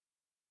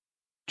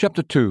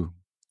Chapter 2.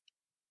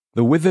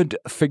 The Withered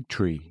Fig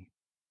Tree.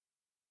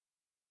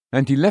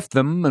 And he left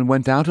them and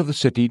went out of the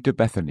city to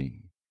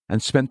Bethany,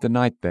 and spent the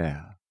night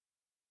there.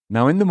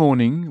 Now in the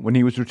morning, when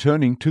he was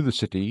returning to the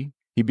city,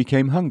 he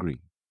became hungry.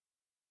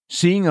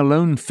 Seeing a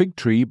lone fig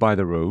tree by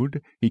the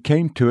road, he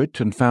came to it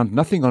and found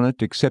nothing on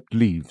it except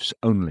leaves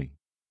only.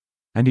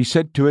 And he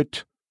said to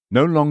it,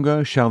 No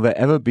longer shall there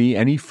ever be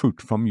any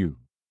fruit from you.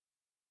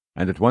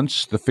 And at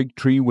once the fig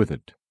tree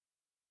withered.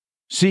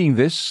 Seeing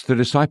this, the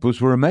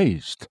disciples were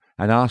amazed,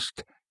 and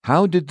asked,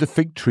 How did the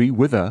fig tree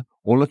wither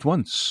all at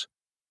once?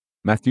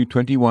 Matthew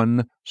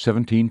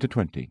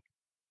 21:17-20.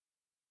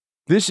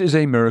 This is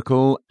a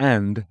miracle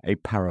and a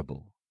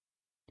parable.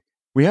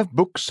 We have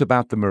books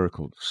about the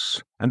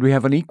miracles, and we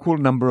have an equal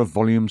number of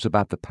volumes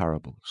about the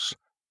parables.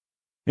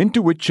 Into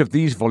which of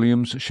these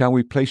volumes shall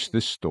we place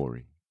this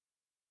story?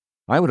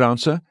 I would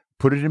answer,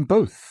 put it in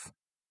both.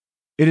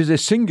 It is a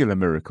singular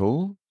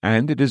miracle,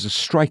 and it is a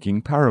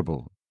striking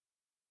parable.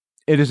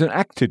 It is an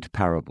acted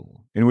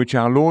parable, in which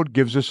our Lord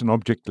gives us an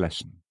object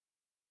lesson.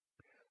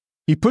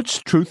 He puts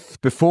truth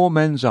before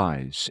men's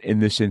eyes, in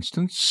this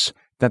instance,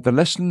 that the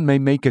lesson may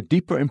make a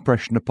deeper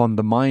impression upon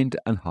the mind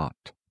and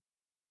heart.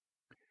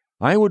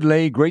 I would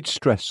lay great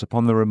stress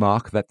upon the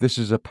remark that this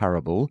is a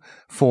parable,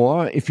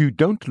 for if you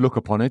don't look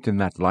upon it in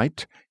that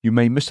light, you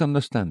may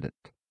misunderstand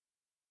it.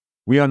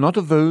 We are not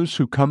of those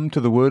who come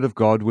to the Word of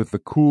God with the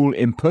cool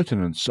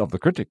impertinence of the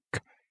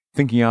critic,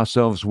 thinking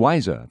ourselves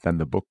wiser than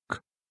the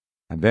book,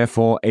 and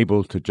therefore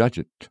able to judge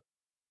it.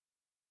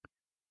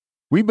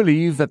 We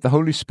believe that the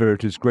Holy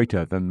Spirit is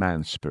greater than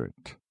man's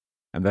spirit,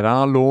 and that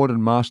our Lord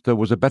and Master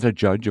was a better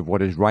judge of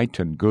what is right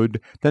and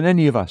good than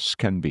any of us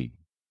can be.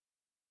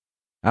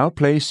 Our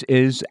place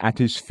is at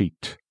his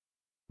feet.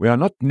 We are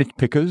not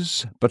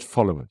nitpickers, but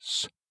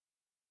followers.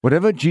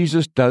 Whatever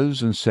Jesus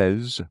does and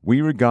says, we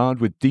regard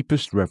with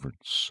deepest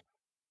reverence.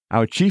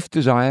 Our chief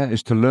desire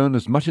is to learn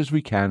as much as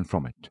we can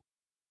from it.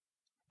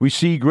 We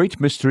see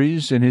great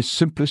mysteries in his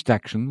simplest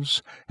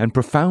actions and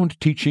profound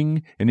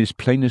teaching in his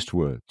plainest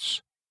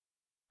words.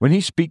 When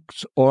he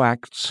speaks or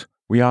acts,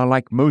 we are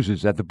like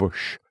Moses at the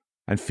bush,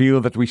 and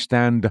feel that we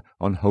stand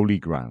on holy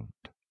ground.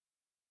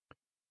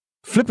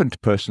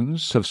 Flippant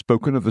persons have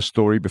spoken of the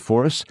story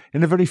before us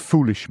in a very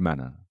foolish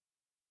manner.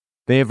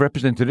 They have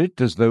represented it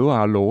as though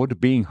our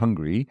Lord, being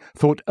hungry,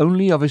 thought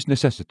only of his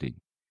necessity,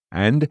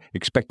 and,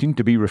 expecting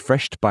to be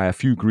refreshed by a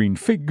few green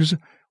figs,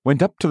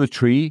 went up to the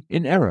tree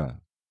in error.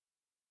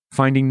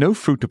 Finding no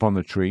fruit upon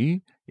the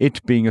tree,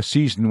 it being a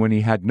season when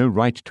he had no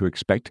right to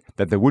expect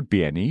that there would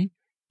be any,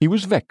 he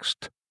was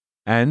vexed,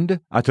 and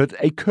uttered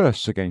a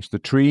curse against the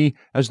tree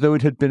as though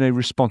it had been a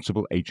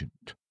responsible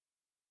agent.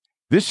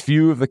 This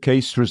view of the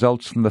case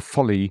results from the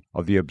folly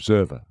of the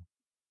observer.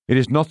 It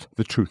is not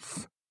the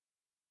truth.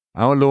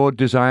 Our Lord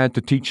desired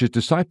to teach his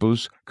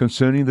disciples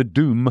concerning the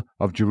doom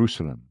of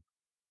Jerusalem.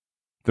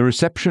 The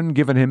reception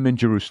given him in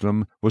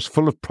Jerusalem was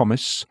full of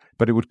promise,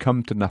 but it would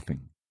come to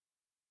nothing.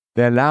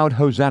 Their loud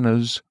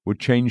hosannas would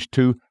change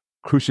to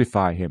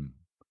crucify him.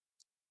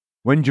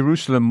 When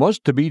Jerusalem was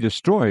to be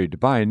destroyed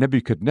by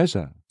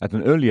Nebuchadnezzar at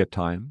an earlier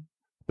time,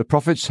 the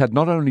prophets had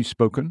not only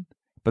spoken,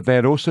 but they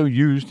had also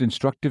used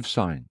instructive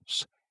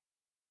signs.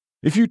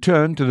 If you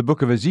turn to the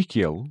book of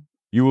Ezekiel,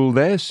 you will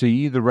there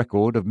see the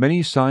record of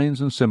many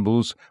signs and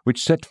symbols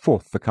which set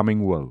forth the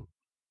coming woe.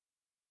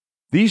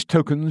 These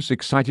tokens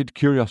excited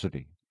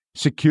curiosity,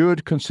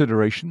 secured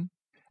consideration,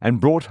 and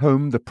brought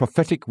home the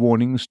prophetic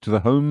warnings to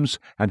the homes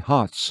and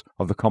hearts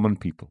of the common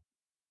people.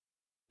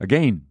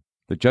 Again,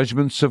 the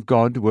judgments of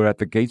God were at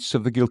the gates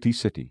of the guilty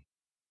city.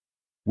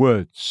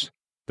 Words,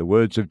 the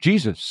words of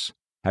Jesus,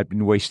 had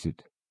been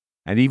wasted,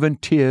 and even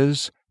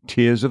tears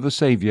of the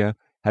Saviour,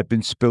 had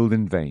been spilled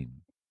in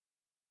vain.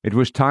 It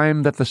was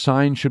time that the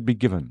sign should be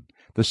given,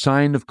 the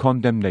sign of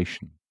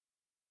condemnation.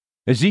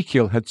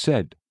 Ezekiel had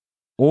said,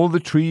 All the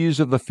trees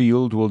of the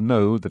field will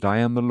know that I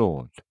am the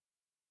Lord.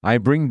 I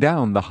bring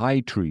down the high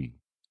tree,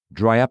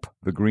 dry up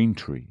the green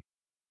tree.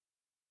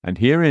 And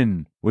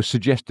herein was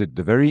suggested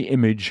the very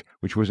image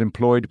which was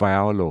employed by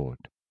our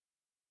Lord.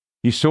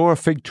 He saw a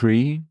fig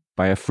tree,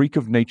 by a freak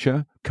of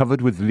nature,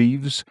 covered with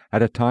leaves,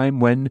 at a time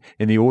when,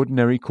 in the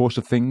ordinary course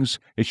of things,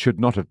 it should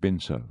not have been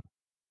so.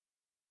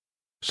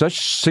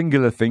 Such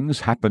singular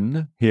things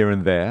happen here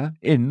and there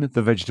in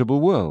the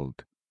vegetable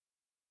world.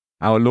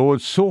 Our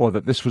Lord saw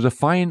that this was a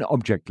fine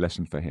object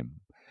lesson for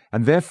him,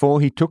 and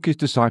therefore he took his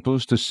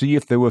disciples to see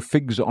if there were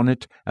figs on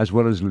it as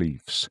well as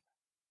leaves.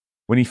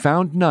 When he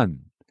found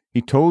none,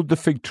 he told the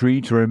fig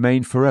tree to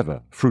remain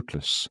forever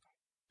fruitless,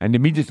 and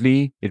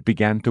immediately it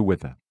began to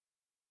wither.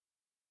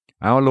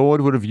 Our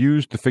Lord would have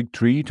used the fig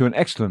tree to an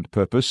excellent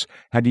purpose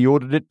had he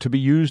ordered it to be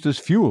used as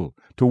fuel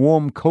to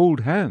warm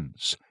cold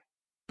hands,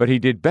 but he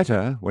did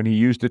better when he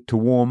used it to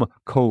warm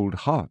cold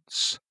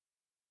hearts.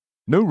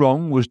 No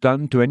wrong was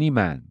done to any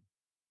man.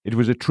 It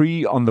was a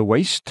tree on the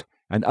waste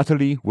and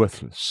utterly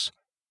worthless.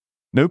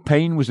 No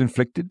pain was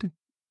inflicted,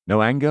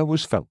 no anger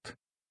was felt.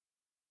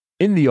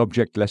 In the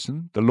object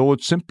lesson, the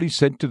Lord simply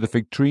said to the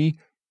fig tree,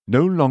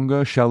 No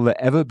longer shall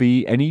there ever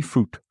be any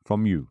fruit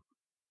from you,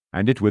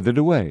 and it withered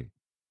away.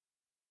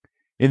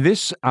 In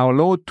this our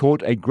Lord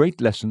taught a great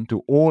lesson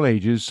to all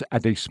ages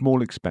at a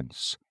small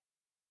expense.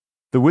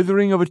 The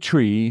withering of a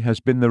tree has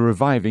been the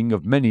reviving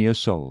of many a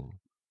soul,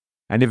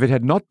 and if it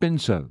had not been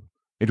so,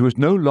 it was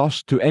no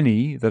loss to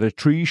any that a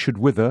tree should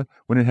wither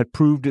when it had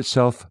proved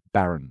itself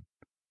barren.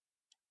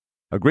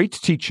 A great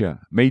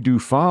teacher may do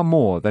far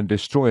more than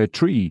destroy a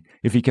tree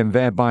if he can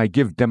thereby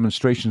give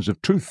demonstrations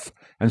of truth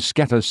and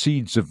scatter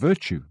seeds of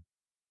virtue.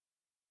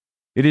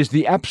 It is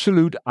the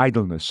absolute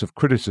idleness of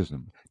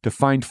criticism to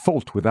find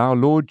fault with our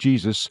Lord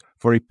Jesus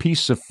for a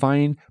piece of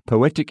fine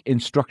poetic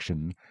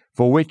instruction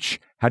for which,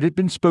 had it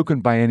been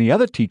spoken by any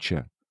other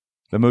teacher,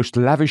 the most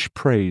lavish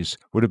praise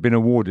would have been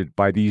awarded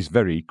by these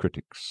very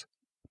critics.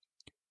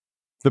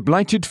 The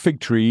blighted fig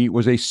tree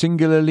was a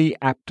singularly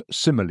apt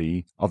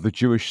simile of the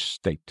Jewish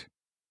state.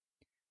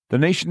 The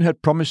nation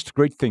had promised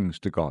great things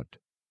to God.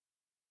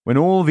 When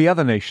all the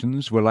other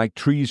nations were like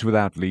trees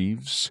without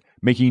leaves,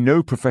 making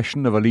no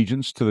profession of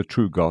allegiance to the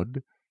true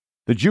God,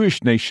 the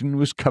Jewish nation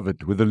was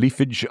covered with the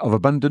leafage of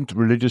abundant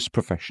religious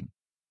profession.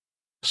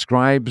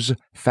 Scribes,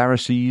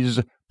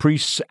 Pharisees,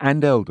 priests,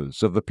 and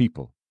elders of the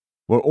people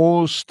were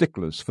all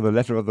sticklers for the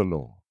letter of the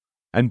law,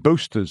 and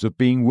boasters of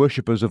being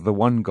worshippers of the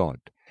one God,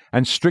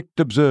 and strict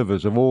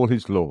observers of all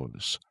his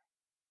laws.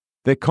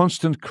 Their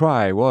constant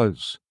cry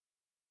was,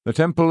 "The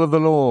temple of the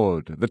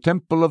Lord, the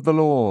temple of the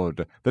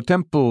Lord, the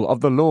temple of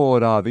the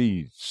Lord are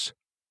these."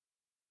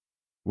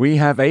 "We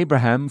have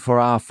Abraham for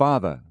our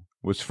father,"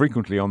 was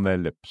frequently on their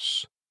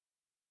lips.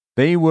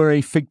 They were a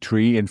fig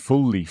tree in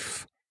full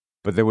leaf,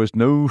 but there was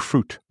no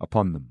fruit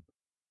upon them,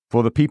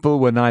 for the people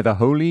were neither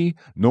holy,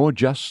 nor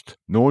just,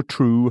 nor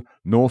true,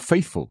 nor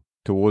faithful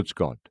towards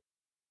God,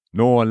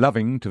 nor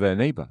loving to their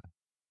neighbor.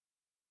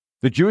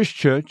 The Jewish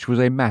church was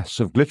a mass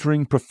of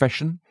glittering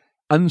profession,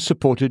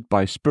 unsupported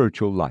by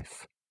spiritual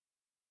life.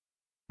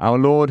 Our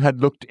Lord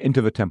had looked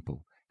into the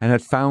temple, and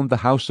had found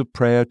the house of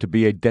prayer to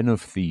be a den of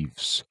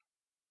thieves.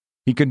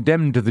 He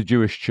condemned the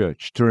Jewish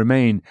church to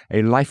remain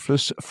a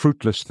lifeless,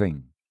 fruitless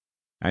thing,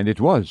 and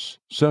it was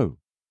so.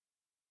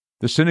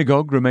 The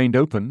synagogue remained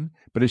open,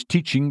 but its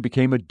teaching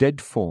became a dead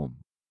form.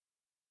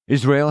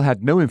 Israel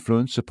had no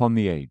influence upon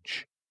the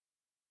age.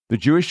 The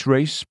Jewish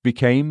race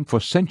became, for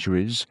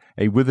centuries,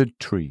 a withered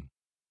tree.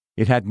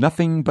 It had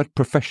nothing but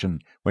profession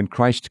when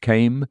Christ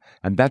came,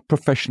 and that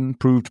profession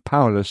proved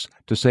powerless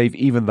to save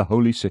even the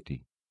holy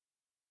city.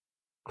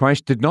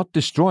 Christ did not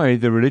destroy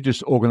the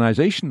religious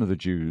organization of the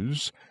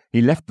Jews.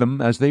 He left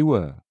them as they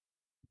were,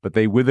 but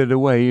they withered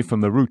away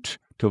from the root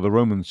till the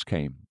Romans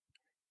came,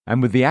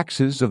 and with the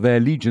axes of their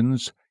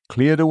legions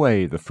cleared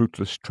away the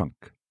fruitless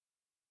trunk.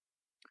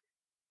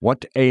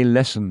 What a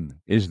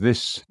lesson is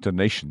this to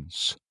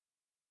nations!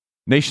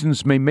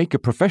 Nations may make a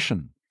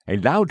profession, a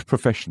loud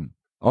profession,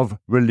 of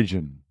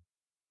religion,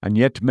 and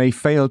yet may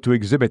fail to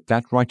exhibit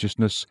that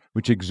righteousness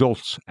which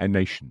exalts a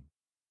nation.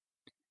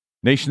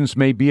 Nations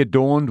may be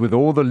adorned with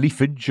all the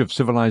leafage of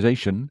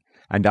civilization,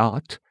 and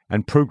art,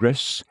 and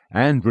progress,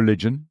 and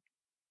religion,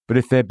 but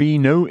if there be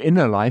no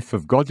inner life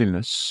of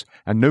godliness,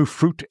 and no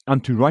fruit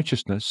unto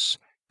righteousness,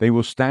 they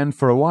will stand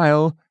for a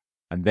while,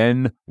 and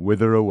then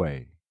wither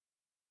away.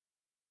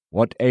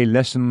 What a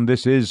lesson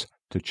this is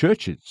to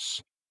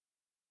churches!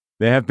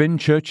 There have been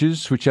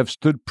churches which have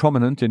stood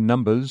prominent in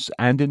numbers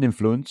and in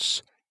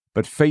influence,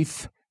 but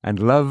faith and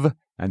love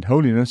and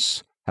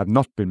holiness have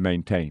not been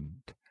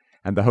maintained,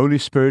 and the Holy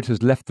Spirit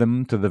has left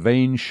them to the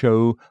vain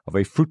show of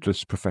a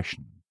fruitless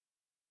profession.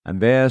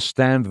 And there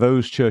stand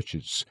those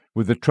churches,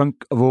 with the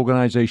trunk of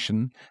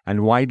organization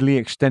and widely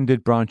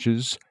extended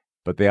branches,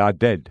 but they are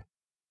dead,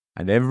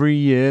 and every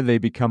year they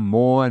become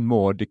more and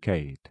more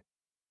decayed.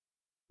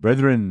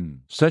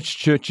 Brethren, such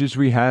churches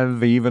we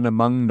have even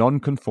among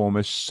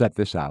nonconformists at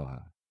this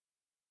hour.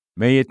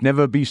 May it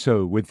never be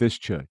so with this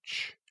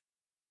church.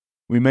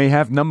 We may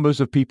have numbers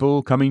of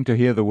people coming to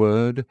hear the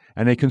word,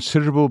 and a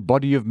considerable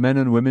body of men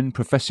and women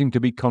professing to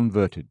be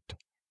converted.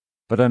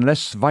 But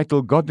unless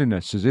vital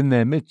godliness is in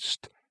their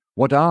midst,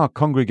 what are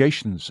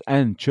congregations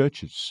and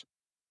churches?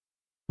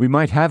 We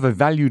might have a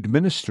valued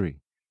ministry,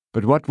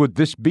 but what would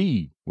this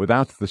be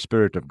without the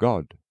Spirit of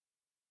God?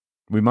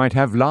 We might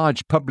have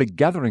large public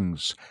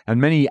gatherings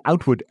and many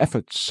outward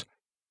efforts,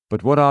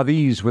 but what are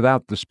these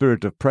without the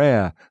spirit of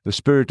prayer, the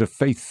spirit of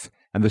faith,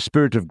 and the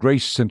spirit of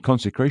grace and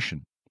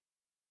consecration?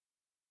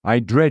 I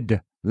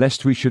dread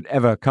lest we should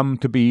ever come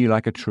to be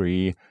like a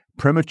tree,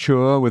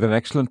 premature with an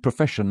excellent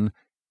profession,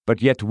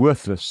 but yet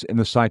worthless in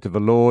the sight of the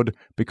Lord,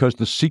 because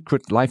the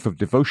secret life of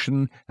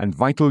devotion and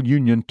vital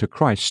union to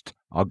Christ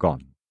are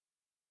gone.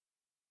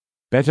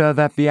 Better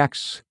that the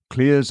axe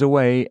clears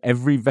away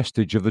every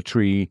vestige of the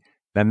tree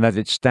than that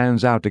it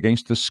stands out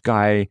against the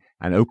sky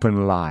an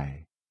open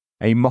lie,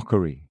 a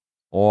mockery,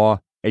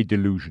 or a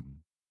delusion.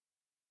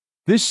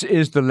 This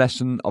is the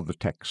lesson of the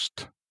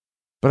text,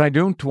 but I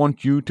don't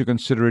want you to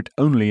consider it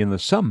only in the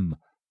sum,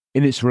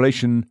 in its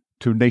relation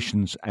to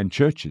nations and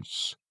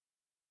churches.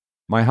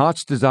 My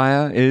heart's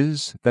desire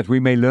is that we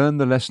may learn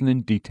the lesson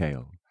in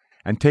detail,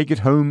 and take it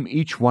home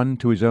each one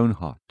to his own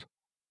heart.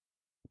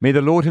 May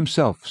the Lord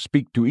himself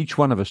speak to each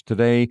one of us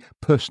today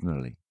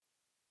personally.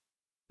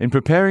 In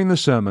preparing the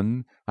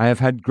sermon, I have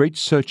had great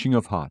searching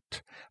of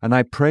heart, and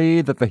I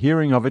pray that the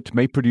hearing of it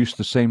may produce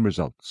the same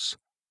results.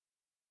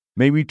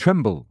 May we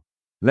tremble,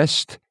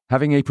 lest,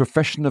 having a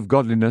profession of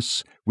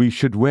godliness, we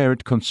should wear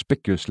it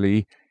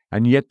conspicuously,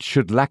 and yet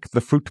should lack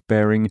the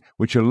fruit-bearing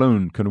which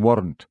alone can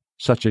warrant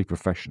such a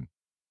profession.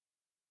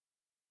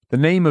 The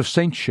name of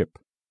saintship,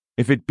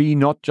 if it be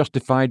not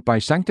justified by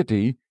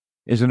sanctity,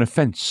 is an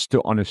offence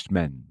to honest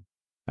men,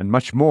 and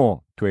much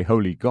more to a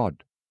holy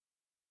God.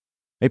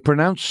 A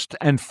pronounced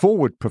and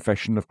forward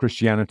profession of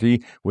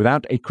Christianity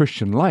without a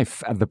Christian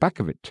life at the back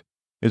of it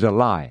is a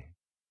lie,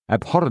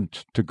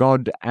 abhorrent to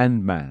God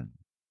and man,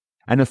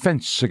 an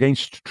offence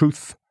against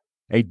truth,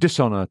 a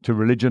dishonour to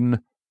religion,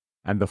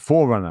 and the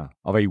forerunner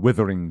of a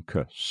withering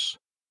curse.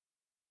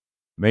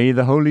 May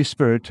the Holy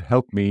Spirit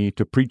help me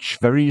to preach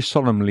very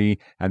solemnly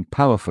and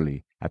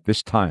powerfully at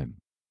this time.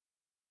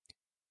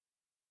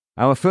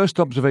 Our first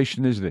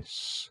observation is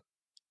this: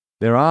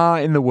 there are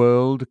in the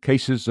world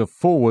cases of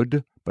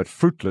forward but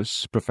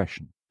fruitless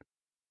profession.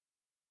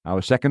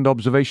 Our second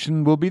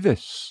observation will be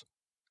this: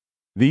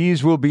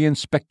 these will be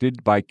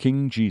inspected by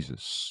King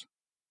Jesus.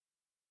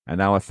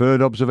 And our third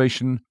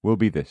observation will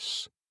be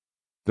this: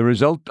 the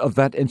result of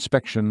that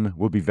inspection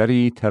will be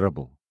very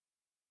terrible.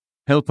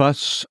 Help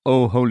us,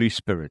 O Holy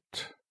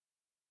Spirit.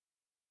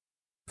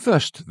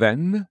 First,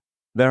 then,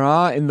 there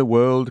are in the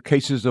world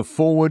cases of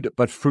forward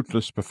but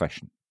fruitless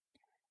profession.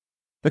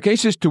 The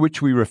cases to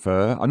which we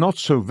refer are not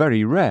so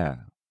very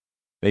rare.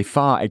 They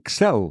far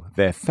excel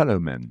their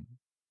fellow-men.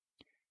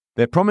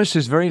 Their promise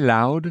is very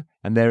loud,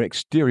 and their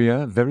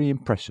exterior very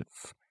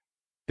impressive.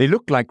 They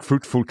look like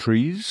fruitful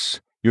trees.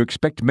 You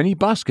expect many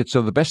baskets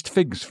of the best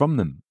figs from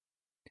them.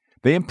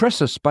 They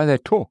impress us by their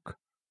talk.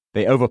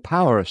 They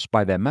overpower us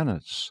by their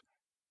manners.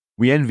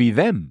 We envy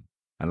them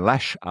and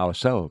lash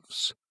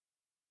ourselves.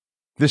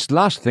 This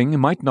last thing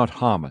might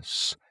not harm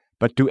us,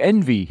 but to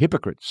envy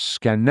hypocrites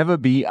can never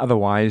be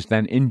otherwise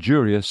than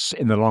injurious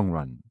in the long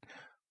run.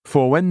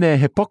 For when their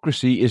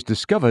hypocrisy is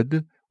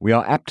discovered, we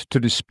are apt to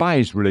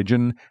despise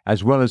religion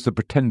as well as the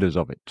pretenders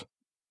of it.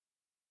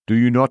 Do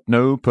you not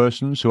know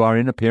persons who are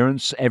in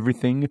appearance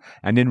everything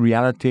and in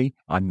reality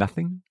are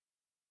nothing?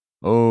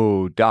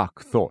 Oh,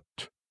 dark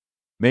thought!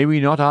 May we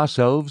not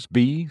ourselves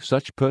be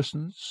such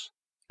persons?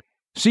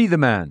 See the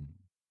man.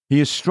 He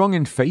is strong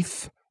in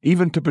faith,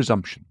 even to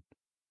presumption.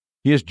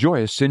 He is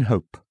joyous in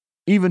hope,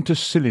 even to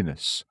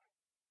silliness.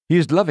 He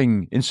is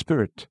loving in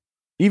spirit,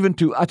 even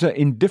to utter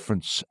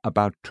indifference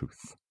about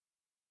truth.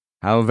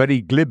 How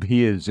very glib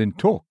he is in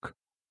talk!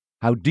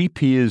 How deep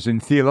he is in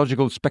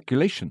theological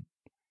speculation!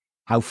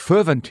 How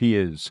fervent he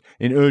is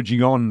in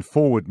urging on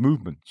forward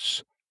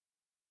movements!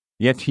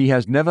 Yet he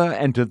has never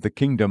entered the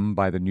kingdom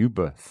by the new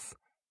birth.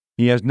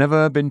 He has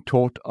never been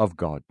taught of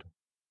God.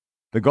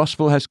 The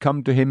gospel has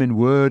come to him in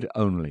word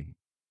only.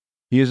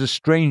 He is a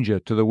stranger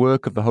to the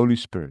work of the Holy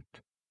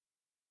Spirit.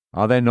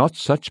 Are there not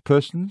such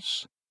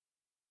persons?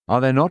 Are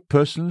there not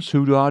persons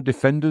who are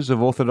defenders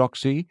of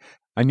orthodoxy,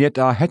 and yet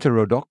are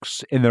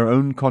heterodox in their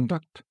own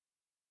conduct?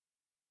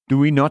 Do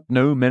we not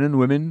know men and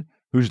women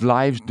whose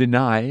lives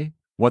deny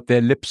what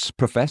their lips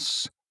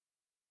profess?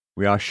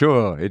 We are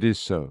sure it is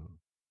so.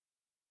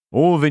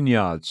 All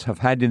vineyards have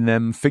had in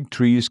them fig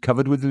trees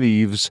covered with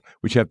leaves,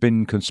 which have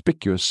been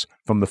conspicuous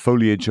from the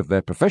foliage of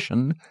their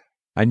profession,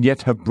 and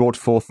yet have brought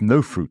forth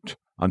no fruit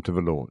unto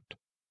the Lord.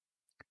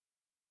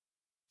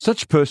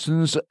 Such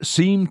persons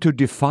seem to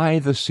defy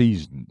the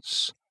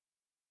seasons.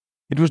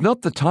 It was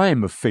not the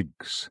time of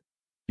figs,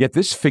 yet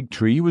this fig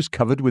tree was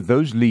covered with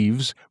those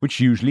leaves which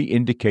usually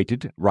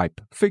indicated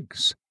ripe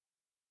figs.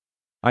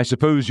 I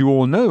suppose you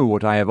all know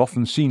what I have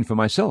often seen for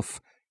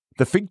myself.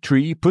 The fig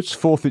tree puts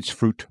forth its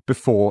fruit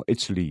before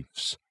its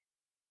leaves.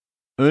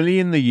 Early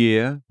in the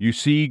year you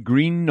see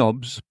green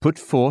knobs put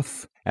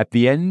forth at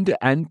the end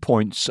and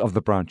points of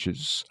the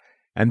branches,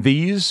 and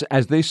these,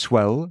 as they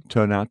swell,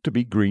 turn out to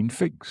be green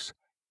figs.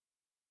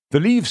 The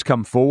leaves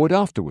come forward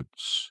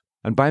afterwards,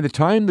 and by the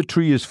time the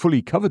tree is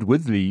fully covered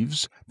with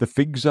leaves, the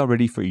figs are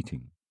ready for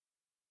eating.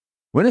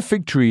 When a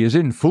fig tree is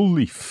in full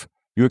leaf,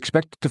 you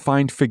expect to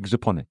find figs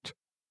upon it,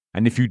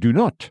 and if you do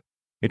not,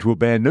 it will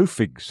bear no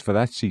figs for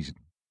that season.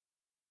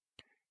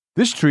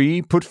 This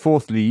tree put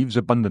forth leaves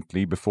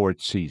abundantly before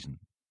its season,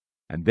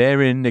 and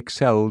therein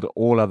excelled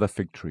all other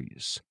fig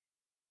trees.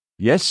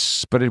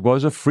 Yes, but it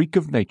was a freak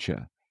of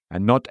nature,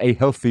 and not a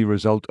healthy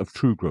result of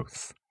true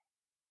growth.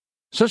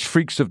 Such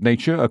freaks of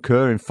nature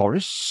occur in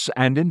forests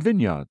and in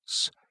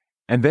vineyards,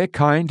 and their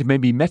kind may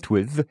be met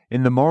with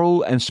in the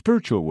moral and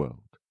spiritual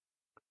world.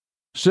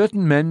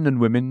 Certain men and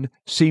women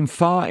seem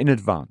far in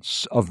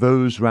advance of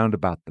those round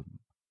about them,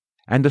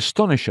 and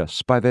astonish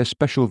us by their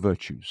special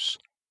virtues.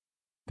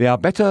 They are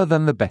better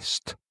than the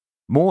best,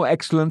 more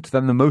excellent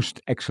than the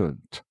most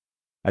excellent,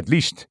 at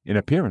least in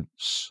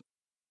appearance.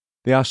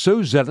 They are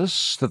so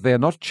zealous that they are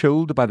not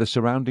chilled by the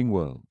surrounding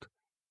world.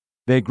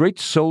 Their great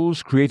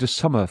souls create a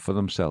summer for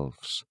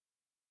themselves.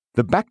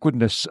 The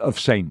backwardness of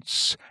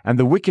saints and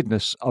the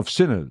wickedness of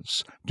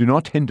sinners do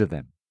not hinder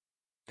them.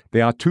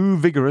 They are too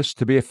vigorous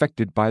to be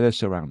affected by their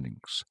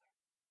surroundings.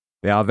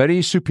 They are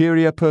very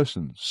superior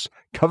persons,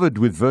 covered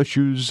with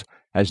virtues,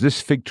 as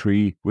this fig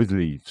tree with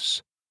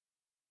leaves.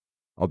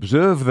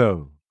 Observe,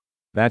 though,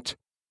 that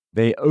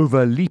they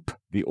overleap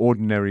the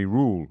ordinary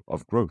rule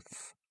of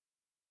growth.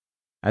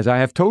 As I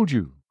have told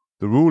you,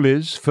 the rule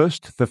is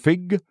first the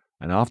fig,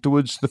 and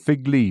afterwards the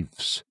fig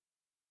leaves.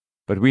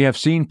 But we have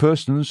seen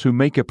persons who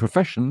make a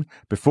profession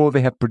before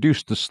they have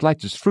produced the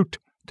slightest fruit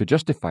to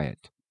justify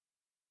it.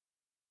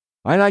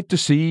 I like to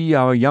see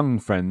our young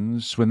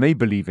friends, when they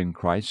believe in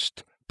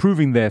Christ,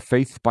 proving their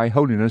faith by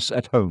holiness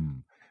at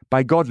home,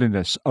 by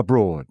godliness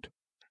abroad,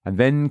 and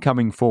then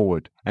coming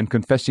forward and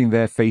confessing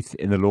their faith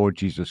in the Lord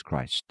Jesus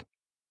Christ.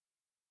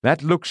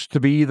 That looks to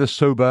be the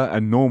sober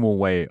and normal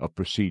way of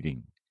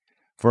proceeding,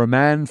 for a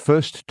man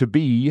first to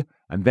be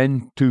and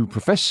then to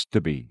profess to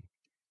be,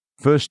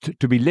 first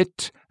to be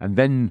lit and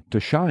then to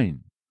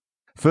shine,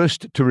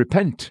 first to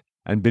repent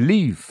and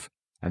believe,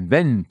 and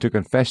then to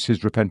confess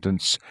his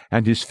repentance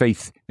and his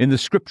faith in the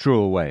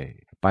scriptural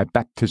way by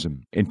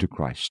baptism into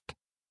Christ.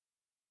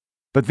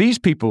 But these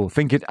people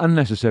think it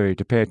unnecessary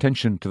to pay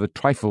attention to the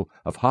trifle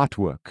of heart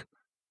work.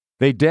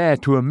 They dare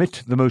to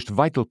omit the most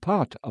vital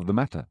part of the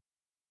matter.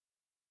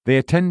 They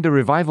attend a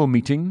revival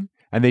meeting,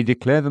 and they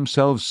declare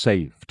themselves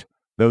saved,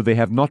 though they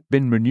have not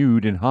been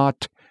renewed in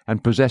heart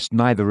and possess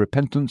neither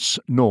repentance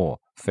nor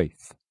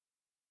faith.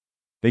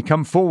 They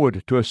come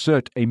forward to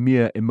assert a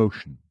mere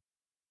emotion.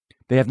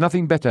 They have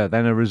nothing better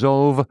than a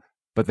resolve,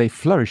 but they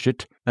flourish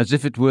it as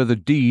if it were the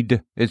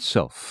deed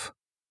itself.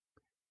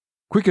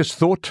 Quick as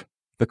thought,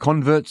 the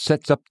convert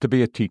sets up to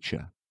be a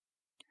teacher.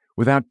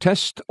 Without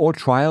test or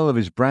trial of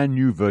his brand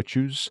new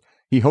virtues,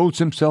 he holds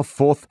himself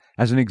forth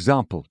as an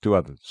example to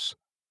others.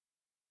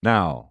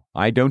 Now,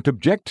 I don't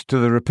object to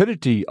the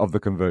rapidity of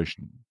the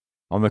conversion.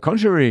 On the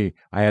contrary,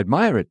 I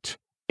admire it,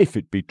 if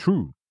it be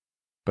true.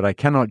 But I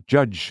cannot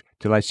judge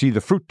till I see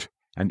the fruit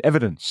and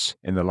evidence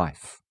in the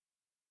life.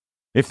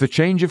 If the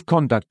change of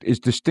conduct is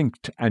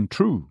distinct and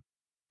true,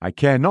 I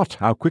care not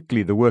how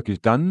quickly the work is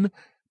done,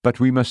 but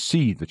we must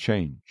see the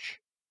change.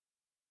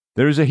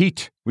 There is a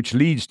heat which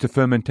leads to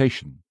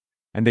fermentation,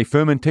 and a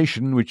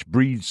fermentation which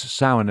breeds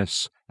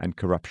sourness and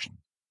corruption.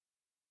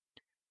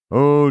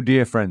 Oh,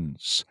 dear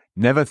friends,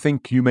 never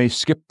think you may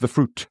skip the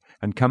fruit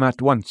and come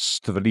at once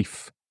to the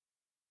leaf.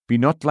 Be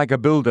not like a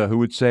builder who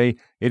would say,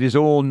 "It is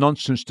all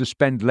nonsense to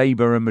spend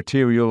labour and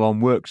material on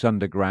works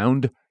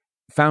underground.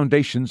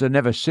 Foundations are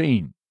never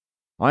seen.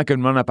 I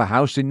can run up a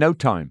house in no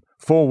time.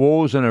 4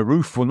 walls and a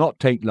roof will not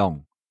take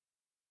long."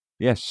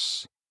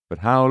 Yes, but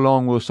how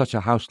long will such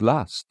a house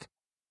last?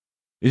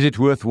 Is it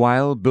worth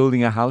while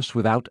building a house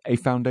without a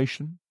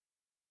foundation?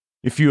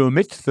 If you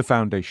omit the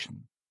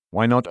foundation,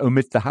 why not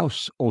omit the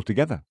house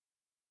altogether?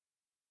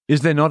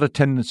 Is there not a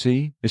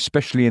tendency,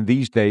 especially in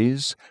these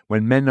days,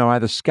 when men are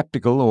either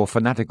sceptical or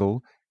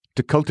fanatical,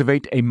 to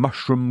cultivate a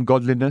mushroom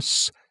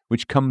godliness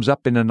which comes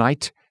up in a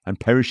night and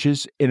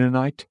perishes in a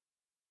night?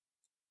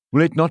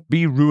 Will it not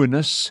be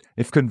ruinous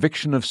if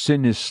conviction of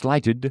sin is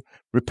slighted,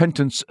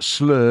 repentance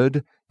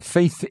slurred,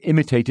 faith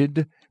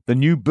imitated, the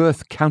new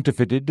birth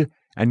counterfeited,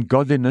 and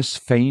godliness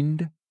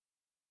feigned?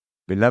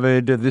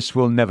 Beloved, this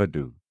will never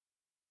do.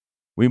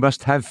 We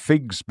must have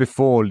figs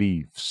before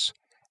leaves,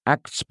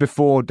 acts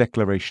before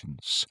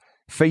declarations,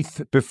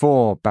 faith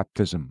before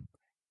baptism,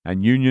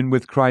 and union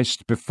with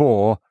Christ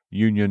before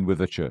union with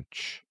the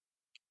Church.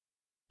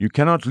 You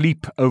cannot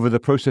leap over the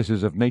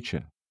processes of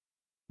nature.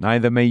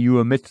 Neither may you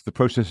omit the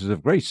processes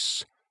of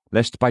grace,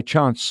 lest by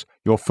chance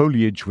your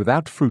foliage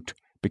without fruit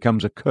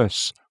becomes a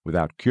curse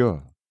without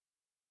cure.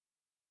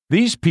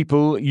 These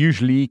people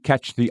usually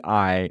catch the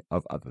eye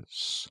of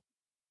others.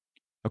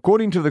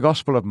 According to the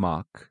Gospel of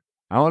Mark,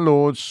 our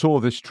Lord saw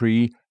this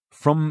tree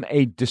from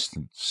a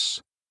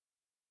distance.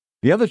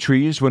 The other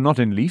trees were not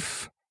in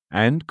leaf,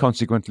 and,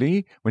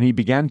 consequently, when he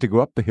began to go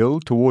up the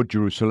hill toward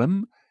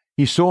Jerusalem,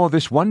 he saw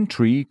this one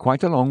tree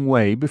quite a long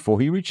way before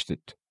he reached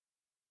it.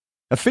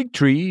 A fig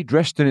tree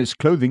dressed in its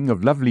clothing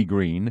of lovely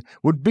green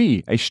would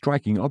be a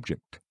striking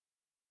object,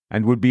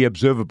 and would be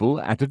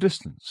observable at a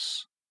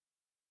distance.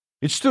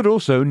 It stood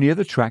also near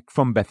the track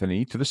from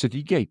Bethany to the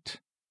city gate.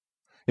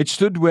 It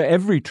stood where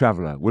every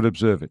traveller would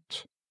observe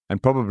it,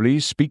 and probably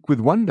speak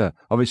with wonder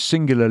of its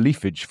singular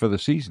leafage for the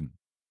season.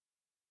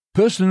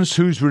 Persons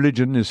whose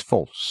religion is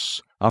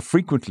false are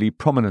frequently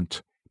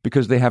prominent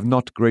because they have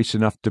not grace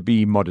enough to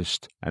be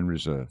modest and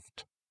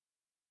reserved.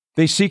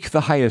 They seek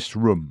the highest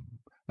room,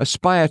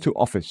 aspire to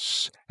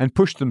office, and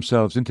push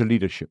themselves into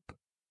leadership.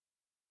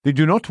 They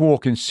do not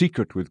walk in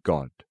secret with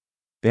God.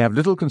 They have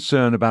little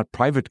concern about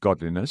private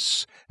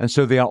godliness, and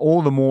so they are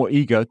all the more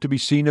eager to be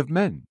seen of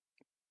men.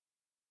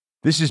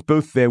 This is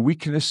both their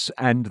weakness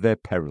and their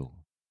peril.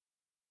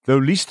 Though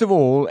least of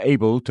all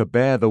able to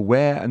bear the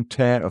wear and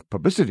tear of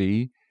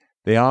publicity,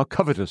 they are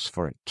covetous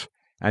for it,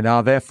 and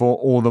are therefore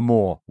all the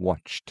more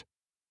watched.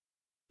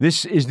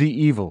 This is the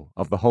evil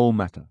of the whole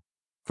matter,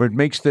 for it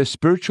makes their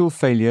spiritual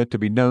failure to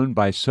be known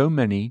by so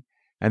many,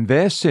 and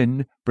their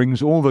sin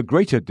brings all the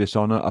greater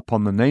dishonour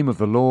upon the name of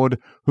the Lord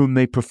whom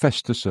they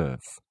profess to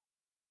serve.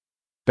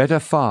 Better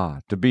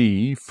far to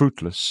be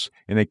fruitless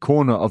in a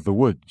corner of the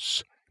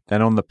woods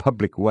than on the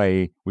public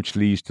way which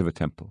leads to the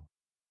temple.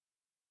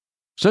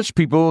 Such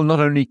people not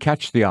only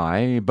catch the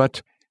eye,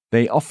 but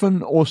they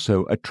often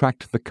also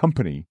attract the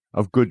company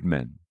of good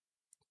men.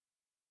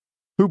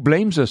 Who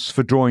blames us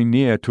for drawing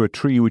near to a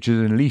tree which is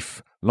in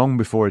leaf long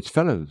before its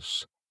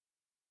fellows?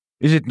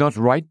 Is it not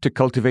right to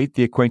cultivate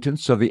the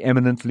acquaintance of the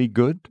eminently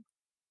good?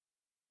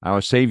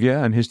 Our Saviour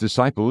and his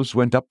disciples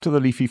went up to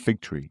the leafy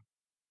fig tree.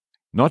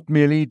 Not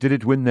merely did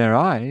it win their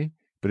eye,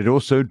 but it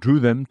also drew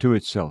them to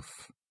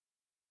itself.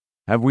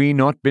 Have we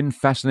not been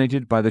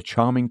fascinated by the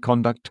charming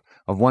conduct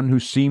of one who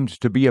seemed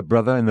to be a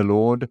brother in the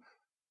Lord,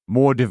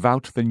 more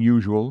devout than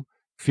usual,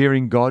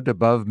 fearing God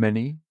above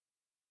many?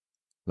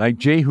 Like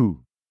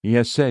Jehu, he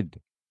has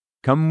said,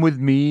 "Come with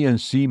me and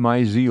see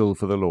my zeal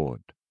for the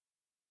Lord."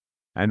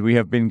 And we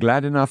have been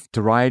glad enough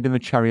to ride in the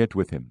chariot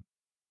with him.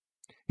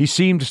 He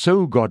seemed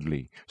so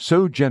godly,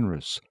 so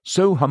generous,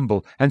 so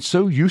humble, and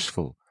so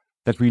useful,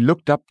 that we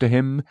looked up to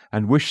him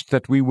and wished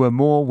that we were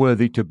more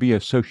worthy to be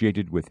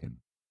associated with him.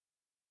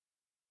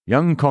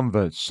 Young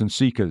converts and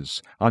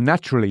seekers are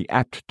naturally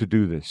apt to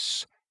do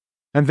this,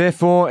 and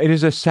therefore it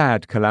is a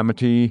sad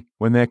calamity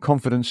when their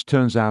confidence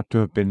turns out to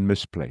have been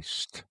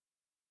misplaced.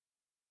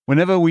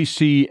 Whenever we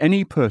see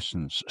any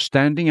persons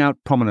standing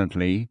out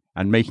prominently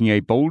and making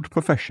a bold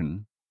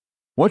profession,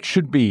 what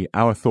should be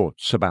our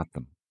thoughts about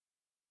them?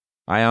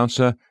 I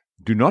answer,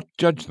 do not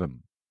judge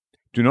them.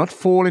 Do not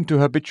fall into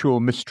habitual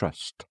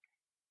mistrust.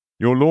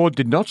 Your Lord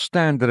did not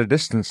stand at a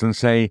distance and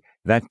say,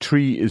 "That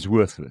tree is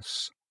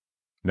worthless."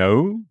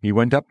 No, he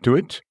went up to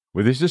it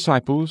with his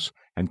disciples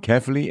and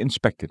carefully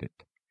inspected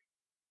it.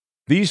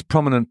 These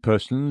prominent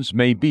persons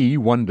may be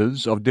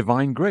wonders of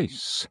divine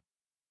grace.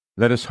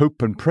 Let us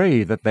hope and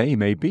pray that they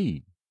may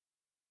be.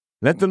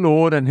 Let the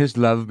Lord and his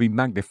love be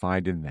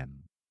magnified in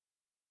them.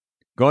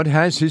 God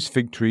has his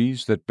fig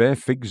trees that bear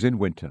figs in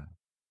winter.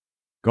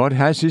 God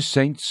has his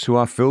saints who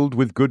are filled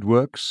with good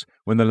works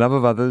when the love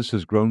of others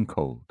has grown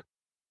cold.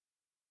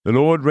 The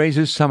Lord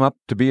raises some up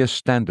to be as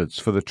standards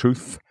for the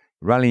truth,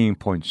 rallying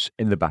points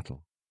in the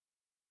battle.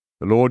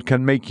 The Lord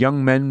can make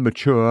young men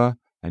mature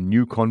and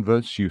new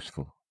converts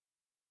useful.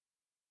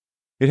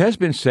 It has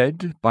been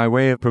said, by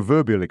way of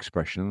proverbial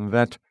expression,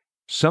 that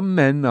some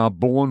men are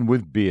born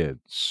with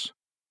beards.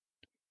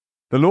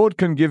 The Lord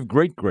can give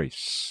great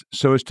grace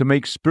so as to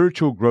make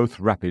spiritual growth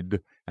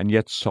rapid and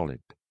yet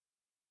solid.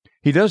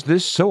 He does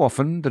this so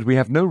often that we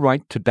have no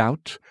right to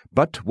doubt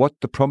but what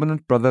the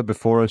prominent brother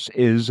before us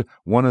is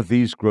one of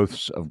these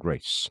growths of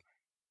grace.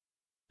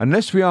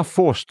 Unless we are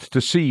forced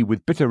to see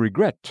with bitter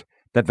regret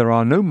that there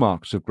are no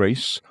marks of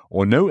grace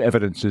or no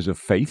evidences of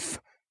faith,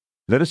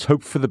 let us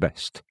hope for the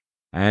best,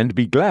 and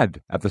be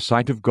glad at the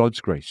sight of God's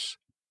grace.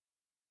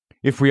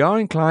 If we are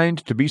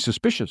inclined to be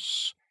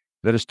suspicious,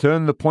 let us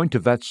turn the point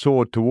of that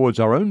sword towards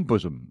our own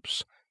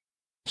bosoms.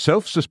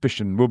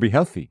 Self-suspicion will be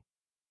healthy.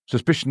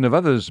 Suspicion of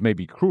others may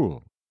be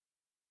cruel.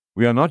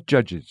 We are not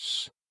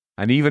judges,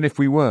 and even if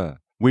we were,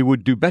 we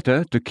would do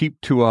better to keep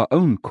to our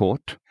own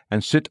court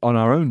and sit on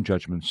our own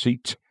judgment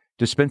seat,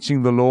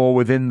 dispensing the law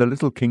within the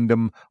little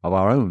kingdom of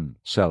our own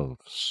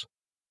selves.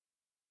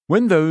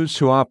 When those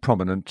who are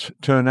prominent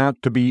turn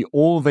out to be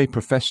all they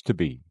profess to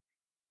be,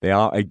 they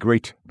are a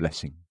great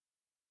blessing.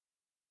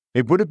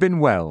 It would have been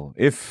well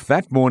if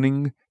that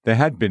morning there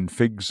had been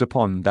figs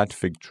upon that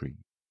fig tree.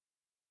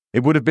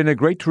 It would have been a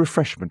great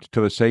refreshment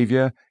to the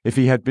Saviour if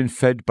he had been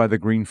fed by the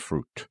green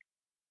fruit.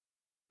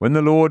 When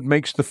the Lord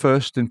makes the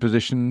first in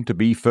position to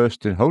be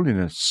first in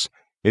holiness,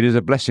 it is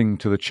a blessing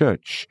to the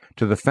church,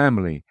 to the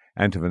family,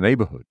 and to the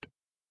neighbourhood.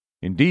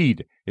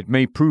 Indeed, it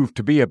may prove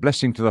to be a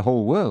blessing to the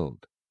whole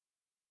world.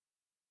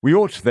 We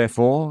ought,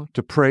 therefore,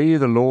 to pray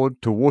the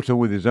Lord to water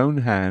with his own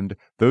hand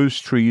those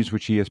trees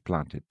which he has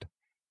planted,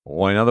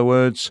 or, in other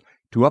words,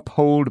 to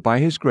uphold by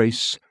his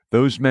grace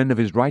those men of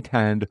his right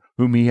hand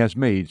whom he has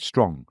made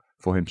strong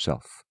for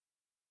himself.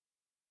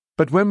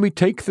 But when we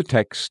take the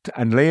text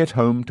and lay it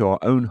home to our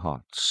own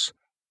hearts,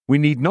 we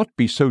need not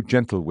be so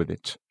gentle with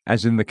it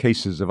as in the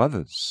cases of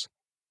others.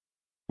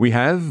 We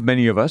have,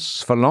 many of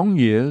us, for long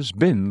years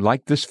been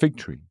like this fig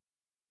tree,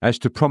 as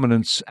to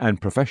prominence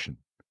and profession.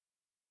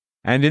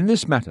 And in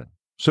this matter,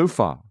 so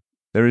far,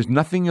 there is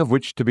nothing of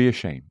which to be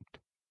ashamed.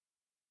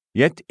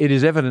 Yet it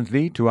is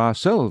evidently to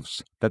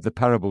ourselves that the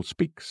parable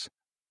speaks,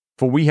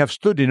 for we have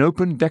stood in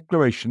open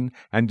declaration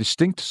and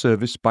distinct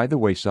service by the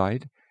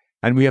wayside,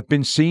 and we have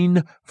been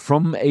seen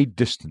from a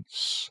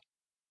distance.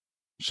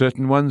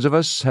 Certain ones of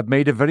us have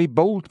made a very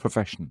bold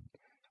profession,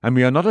 and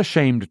we are not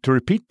ashamed to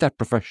repeat that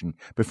profession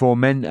before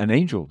men and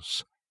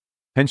angels.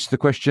 Hence the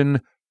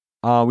question,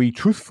 are we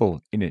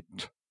truthful in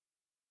it?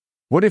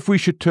 What if we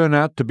should turn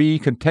out to be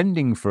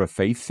contending for a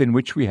faith in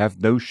which we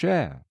have no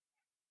share?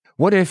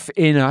 What if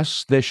in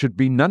us there should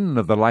be none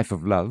of the life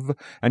of love,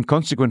 and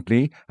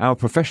consequently our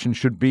profession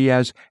should be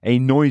as a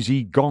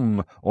noisy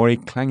gong or a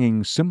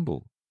clanging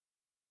cymbal?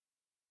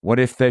 What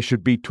if there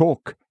should be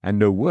talk and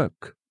no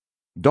work,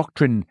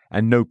 doctrine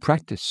and no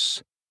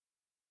practice?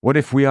 What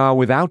if we are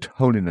without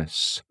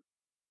holiness?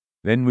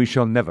 Then we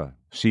shall never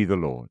see the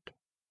Lord.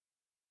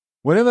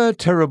 Whatever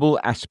terrible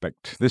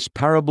aspect this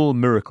parable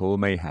miracle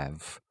may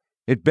have,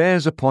 it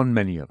bears upon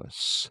many of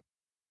us.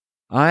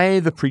 I,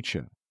 the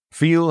preacher,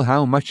 feel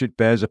how much it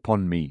bears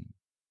upon me.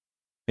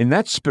 In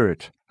that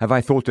spirit have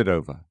I thought it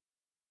over,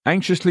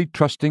 anxiously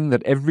trusting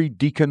that every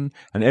deacon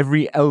and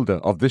every elder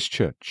of this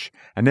church,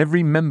 and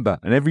every member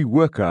and every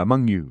worker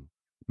among you,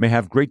 may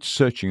have great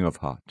searching of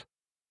heart.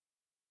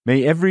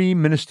 May every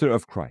minister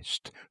of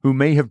Christ, who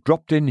may have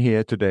dropped in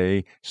here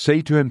today,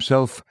 say to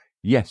himself,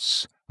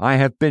 "Yes, I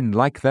have been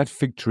like that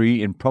fig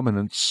tree in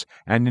prominence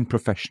and in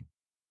profession.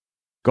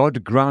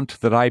 God grant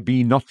that I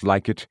be not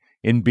like it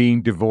in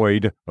being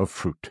devoid of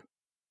fruit."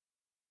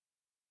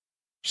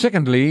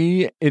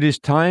 Secondly, it is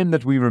time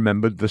that we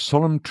remembered the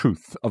solemn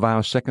truth of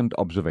our second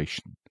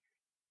observation.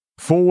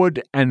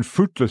 Forward and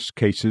fruitless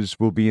cases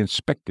will be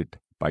inspected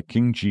by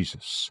King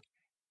Jesus.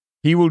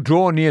 He will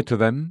draw near to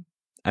them,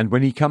 and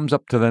when he comes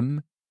up to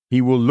them,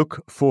 he will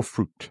look for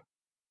fruit.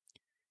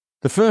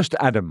 The first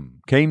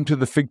Adam came to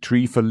the fig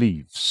tree for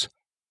leaves,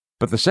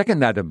 but the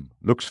second Adam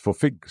looks for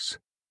figs.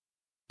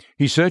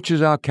 He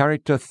searches our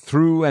character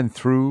through and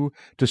through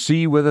to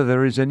see whether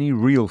there is any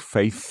real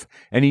faith,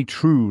 any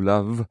true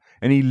love,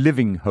 any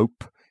living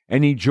hope,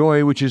 any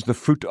joy which is the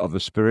fruit of the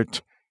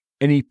Spirit,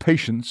 any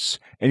patience,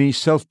 any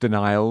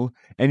self-denial,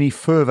 any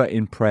fervour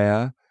in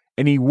prayer,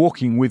 any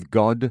walking with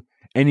God,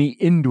 any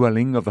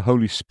indwelling of the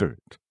Holy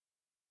Spirit.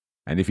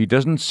 And if he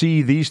doesn't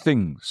see these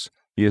things,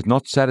 he is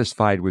not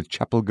satisfied with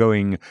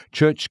chapel-going,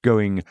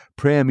 church-going,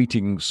 prayer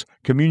meetings,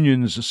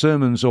 communions,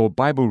 sermons, or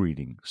Bible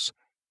readings,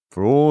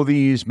 for all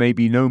these may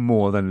be no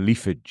more than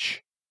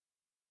leafage.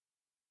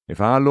 If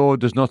our Lord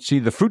does not see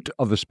the fruit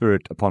of the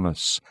Spirit upon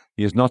us,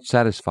 he is not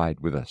satisfied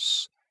with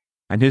us,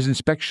 and his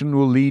inspection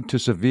will lead to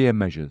severe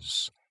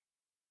measures.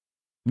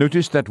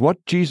 Notice that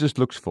what Jesus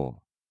looks for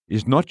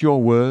is not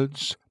your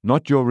words,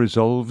 not your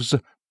resolves,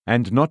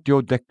 and not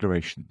your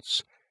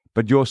declarations,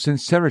 but your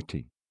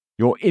sincerity,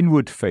 your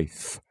inward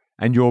faith,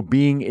 and your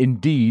being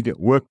indeed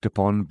worked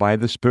upon by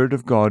the Spirit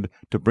of God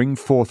to bring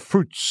forth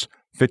fruits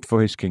fit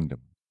for his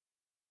kingdom.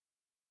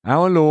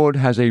 Our Lord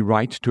has a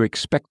right to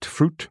expect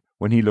fruit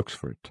when he looks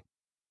for it.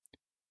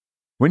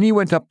 When he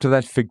went up to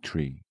that fig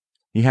tree,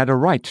 he had a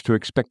right to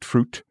expect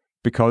fruit,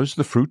 because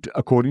the fruit,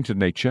 according to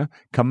nature,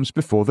 comes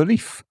before the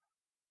leaf.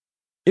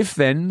 If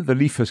then the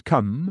leaf has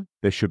come,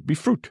 there should be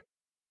fruit.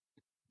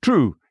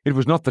 True, it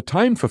was not the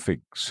time for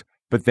figs,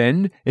 but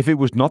then, if it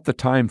was not the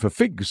time for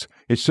figs,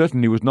 it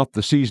certainly was not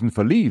the season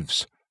for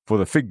leaves, for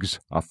the figs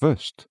are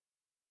first.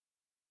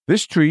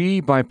 This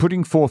tree, by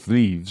putting forth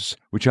leaves,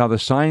 which are the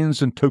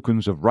signs and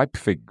tokens of ripe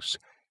figs,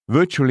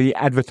 virtually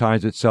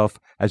advertised itself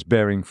as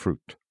bearing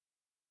fruit.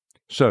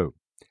 So,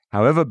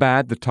 however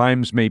bad the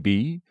times may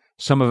be,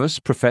 some of us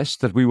profess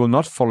that we will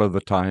not follow the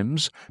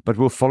times, but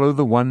will follow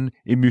the one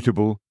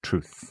immutable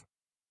truth.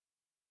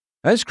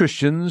 As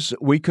Christians,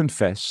 we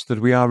confess that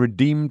we are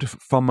redeemed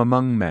from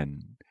among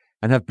men,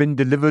 and have been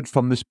delivered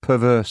from this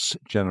perverse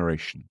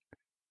generation.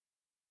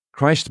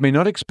 Christ may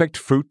not expect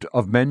fruit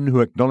of men who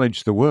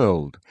acknowledge the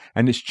world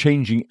and its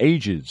changing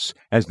ages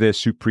as their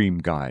supreme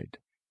guide,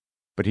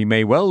 but he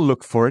may well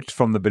look for it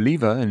from the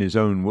believer in his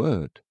own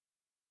word.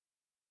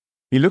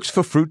 He looks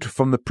for fruit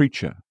from the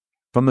preacher,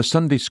 from the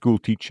Sunday school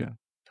teacher,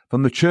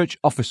 from the church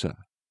officer,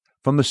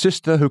 from the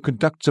sister who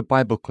conducts a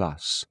Bible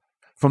class,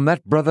 from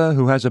that brother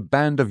who has a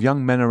band of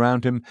young men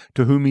around him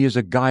to whom he is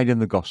a guide in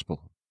the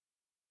gospel.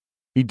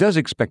 He does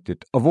expect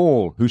it of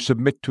all who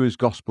submit to his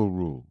gospel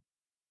rule.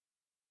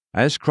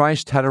 As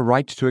Christ had a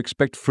right to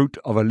expect fruit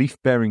of a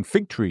leaf-bearing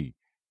fig tree,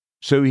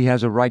 so he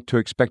has a right to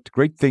expect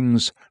great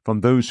things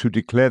from those who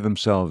declare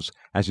themselves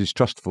as his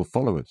trustful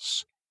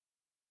followers.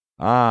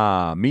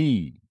 Ah,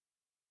 me!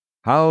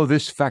 How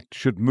this fact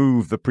should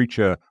move the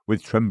preacher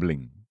with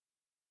trembling!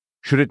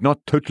 Should it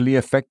not totally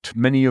affect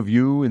many of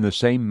you in the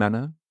same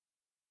manner?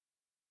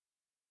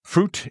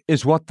 Fruit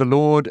is what the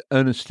Lord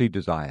earnestly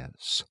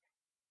desires.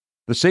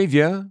 The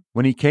Saviour,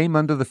 when he came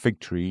under the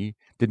fig tree,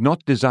 did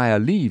not desire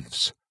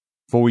leaves,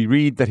 for we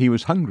read that he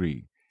was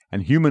hungry,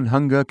 and human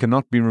hunger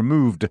cannot be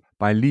removed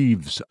by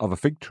leaves of a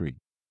fig tree.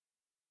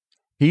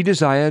 He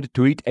desired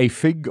to eat a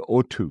fig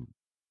or two,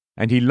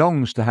 and he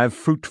longs to have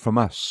fruit from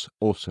us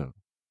also.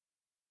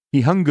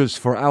 He hungers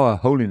for our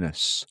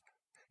holiness.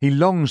 He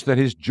longs that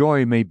his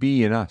joy may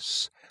be in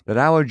us, that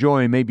our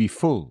joy may be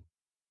full.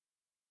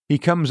 He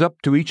comes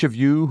up to each of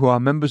you who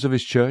are members of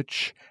his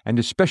church, and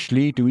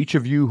especially to each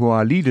of you who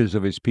are leaders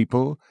of his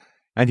people,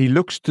 and he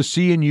looks to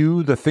see in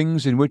you the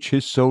things in which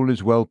his soul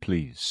is well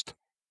pleased.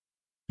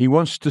 He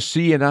wants to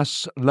see in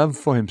us love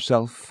for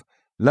himself,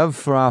 love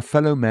for our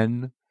fellow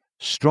men,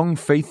 strong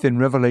faith in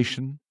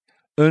revelation,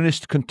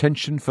 earnest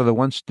contention for the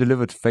once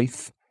delivered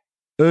faith,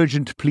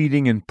 urgent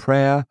pleading in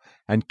prayer,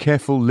 and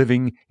careful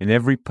living in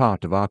every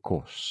part of our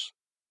course.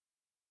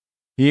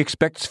 He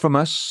expects from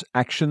us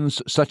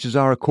actions such as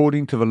are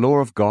according to the law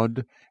of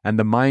God and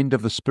the mind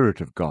of the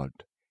Spirit of God,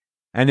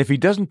 and if he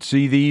doesn't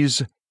see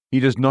these, he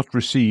does not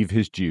receive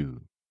his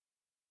due.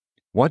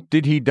 What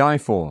did he die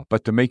for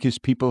but to make his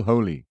people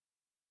holy?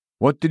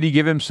 What did he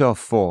give himself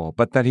for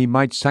but that he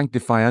might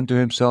sanctify unto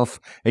himself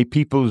a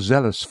people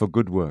zealous for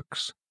good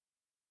works?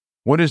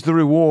 What is the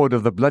reward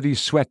of the bloody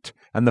sweat,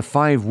 and the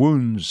 5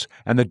 wounds,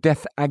 and the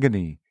death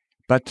agony,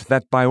 but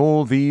that by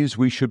all these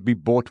we should be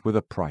bought with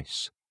a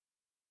price?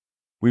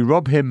 We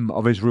rob him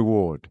of his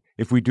reward,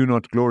 if we do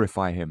not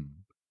glorify him.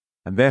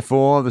 And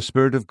therefore the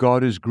Spirit of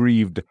God is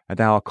grieved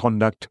at our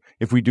conduct,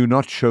 if we do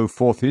not show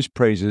forth his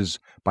praises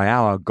by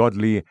our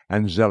godly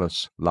and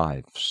zealous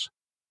lives.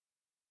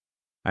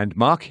 And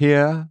mark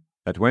here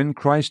that when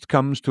Christ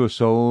comes to a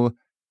soul,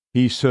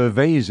 he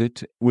surveys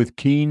it with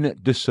keen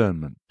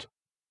discernment.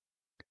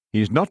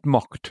 He is not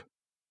mocked.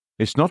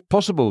 It's not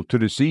possible to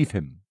deceive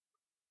him.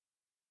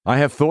 I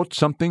have thought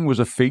something was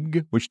a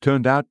fig which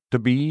turned out to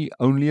be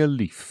only a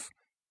leaf,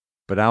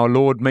 but our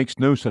Lord makes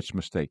no such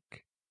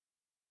mistake.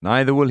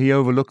 Neither will he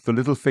overlook the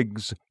little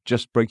figs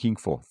just breaking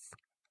forth.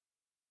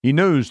 He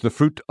knows the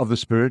fruit of the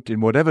Spirit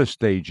in whatever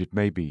stage it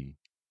may be.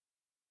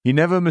 He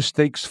never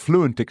mistakes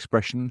fluent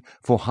expression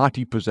for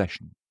hearty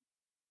possession,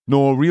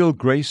 nor real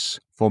grace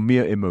for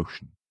mere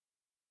emotion.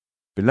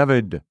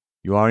 Beloved,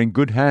 you are in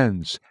good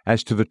hands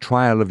as to the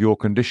trial of your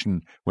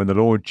condition when the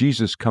Lord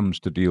Jesus comes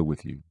to deal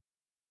with you.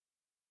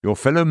 Your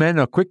fellow men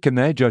are quick in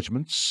their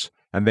judgments,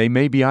 and they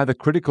may be either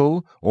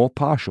critical or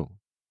partial.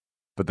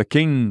 But the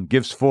King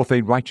gives forth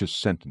a righteous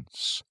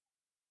sentence.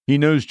 He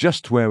knows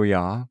just where we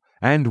are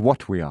and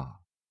what we are,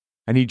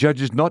 and he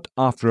judges not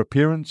after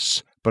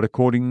appearance, but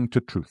according to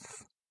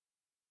truth.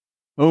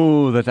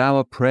 Oh, that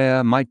our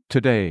prayer might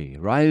today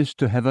rise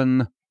to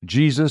heaven,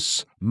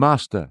 Jesus,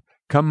 Master,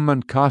 come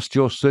and cast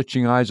your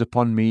searching eyes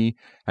upon me,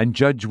 and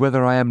judge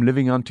whether I am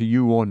living unto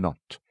you or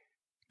not.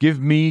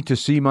 Give me to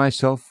see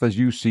myself as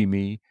you see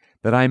me,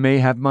 that I may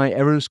have my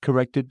errors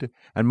corrected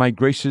and my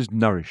graces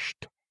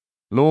nourished.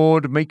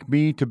 Lord, make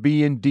me to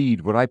be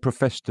indeed what I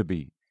profess to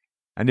be,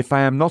 and if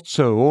I am not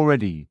so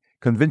already,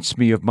 convince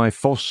me of my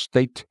false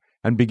state,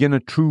 and begin a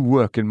true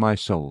work in my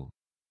soul.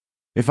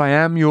 If I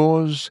am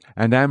yours,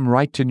 and am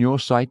right in your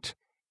sight,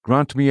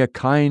 grant me a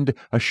kind,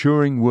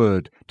 assuring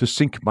word to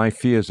sink my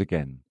fears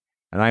again,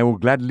 and I will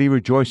gladly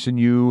rejoice in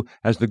you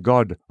as the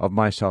God of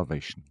my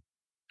salvation.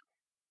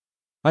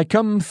 I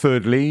come,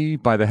 thirdly,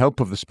 by the help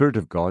of the Spirit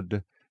of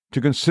God, to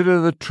consider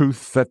the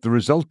truth that the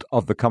result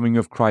of the coming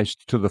of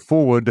Christ to the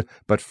forward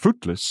but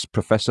fruitless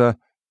professor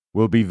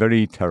will be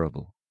very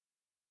terrible.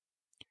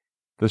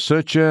 The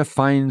searcher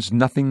finds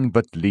nothing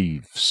but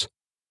leaves,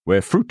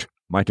 where fruit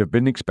might have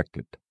been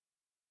expected.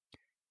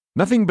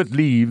 Nothing but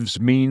leaves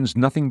means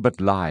nothing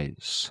but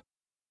lies.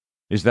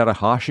 Is that a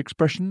harsh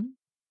expression?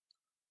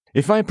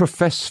 If I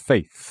profess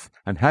faith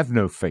and have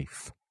no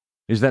faith,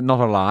 is that not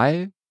a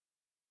lie?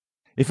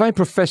 If I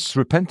profess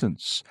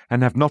repentance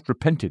and have not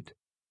repented,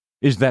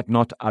 is that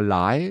not a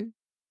lie?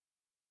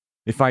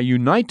 If I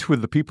unite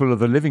with the people of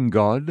the living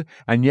God,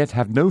 and yet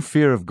have no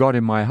fear of God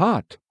in my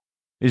heart,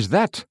 is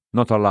that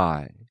not a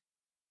lie?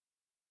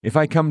 If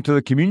I come to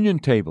the communion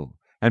table,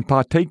 and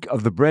partake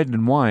of the bread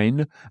and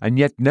wine, and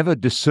yet never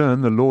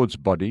discern the Lord's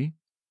body,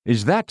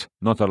 is that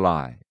not a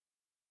lie?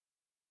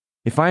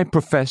 If I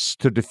profess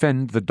to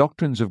defend the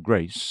doctrines of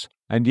grace,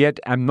 and yet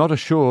am not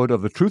assured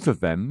of the truth of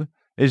them,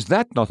 is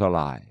that not a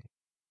lie?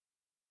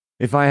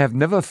 If I have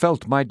never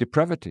felt my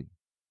depravity,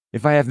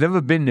 if I have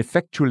never been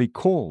effectually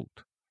called,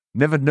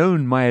 never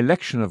known my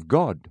election of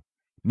God,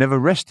 never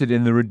rested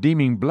in the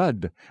redeeming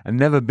blood, and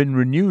never been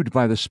renewed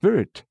by the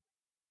Spirit,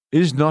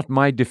 is not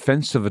my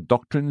defense of the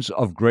doctrines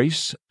of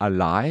grace a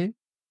lie?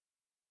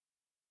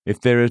 If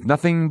there is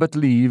nothing but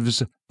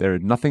leaves, there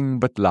is nothing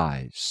but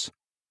lies,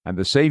 and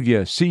the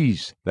Saviour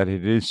sees that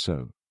it is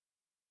so.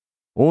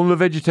 All the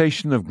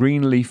vegetation of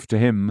green leaf to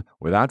him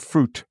without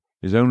fruit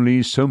is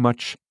only so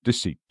much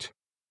deceit.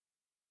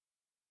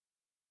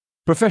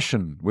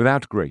 Profession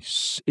without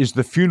grace is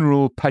the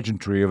funeral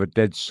pageantry of a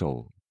dead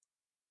soul.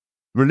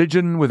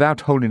 Religion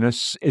without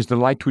holiness is the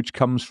light which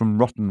comes from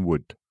rotten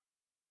wood,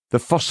 the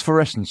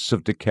phosphorescence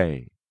of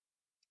decay.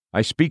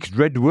 I speak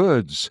dread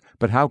words,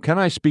 but how can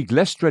I speak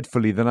less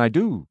dreadfully than I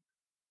do?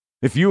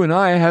 If you and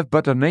I have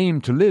but a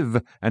name to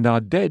live, and are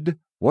dead,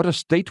 what a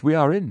state we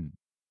are in!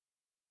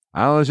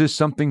 Ours is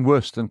something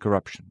worse than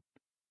corruption.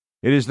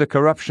 It is the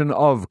corruption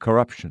of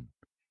corruption.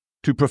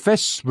 To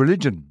profess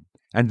religion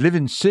and live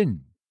in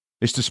sin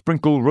is to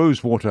sprinkle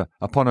rosewater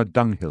upon a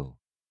dunghill,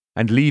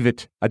 and leave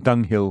it a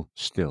dunghill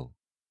still.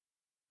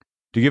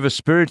 To give a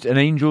spirit an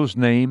angel's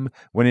name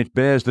when it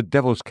bears the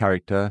devil's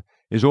character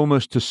is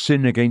almost to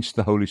sin against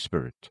the Holy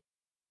Spirit.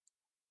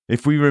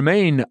 If we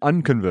remain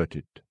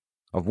unconverted,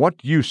 of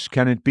what use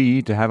can it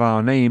be to have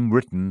our name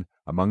written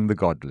among the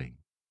godly?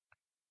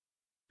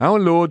 Our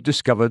Lord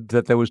discovered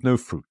that there was no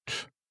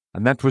fruit,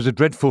 and that was a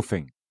dreadful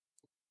thing.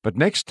 But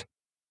next,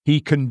 he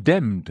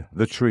condemned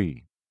the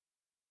tree.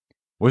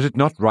 Was it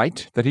not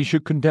right that he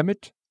should condemn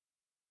it?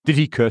 Did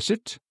he curse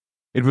it?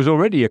 It was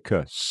already a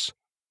curse.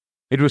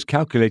 It was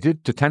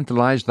calculated to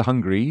tantalize the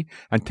hungry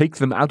and take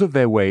them out of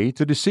their way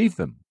to deceive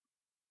them.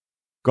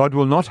 God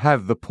will not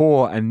have the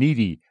poor and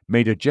needy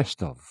made a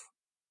jest of.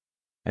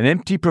 An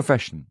empty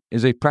profession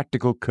is a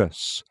practical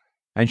curse,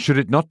 and should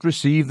it not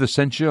receive the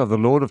censure of the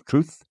Lord of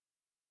truth?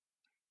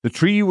 The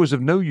tree was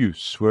of no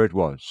use where it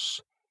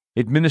was.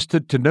 It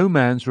ministered to no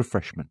man's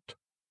refreshment.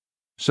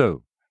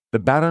 So, the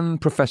barren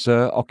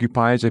professor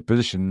occupies a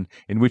position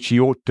in which he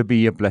ought to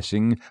be a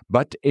blessing,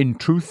 but in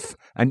truth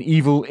an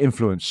evil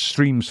influence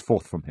streams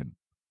forth from him.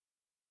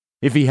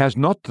 If he has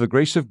not the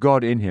grace of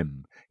God in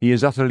him, he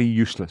is utterly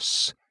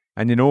useless,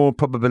 and in all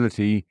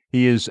probability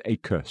he is a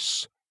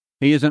curse.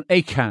 He is an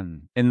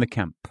Achan in the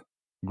camp,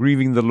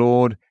 grieving the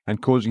Lord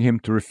and causing him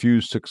to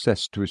refuse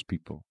success to his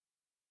people.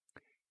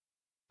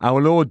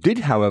 Our Lord did,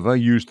 however,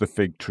 use the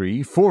fig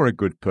tree for a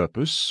good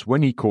purpose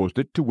when he caused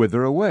it to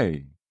wither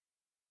away,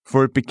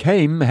 for it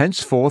became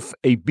henceforth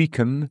a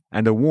beacon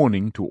and a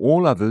warning to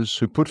all others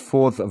who put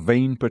forth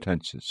vain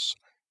pretenses.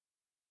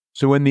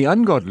 So when the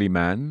ungodly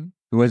man,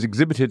 who has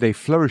exhibited a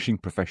flourishing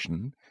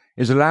profession,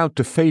 is allowed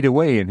to fade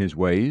away in his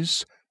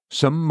ways,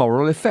 some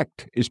moral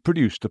effect is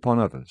produced upon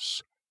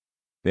others.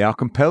 They are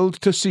compelled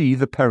to see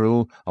the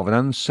peril of an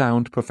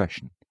unsound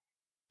profession,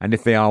 and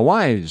if they are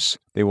wise,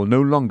 they will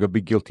no longer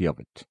be guilty of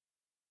it.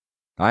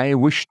 I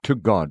wish to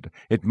God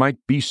it might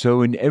be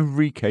so in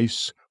every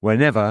case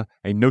whenever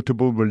a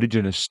notable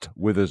religionist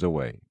withers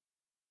away.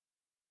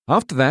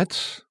 After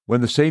that,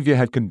 when the Saviour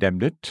had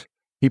condemned it,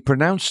 he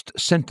pronounced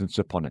sentence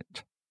upon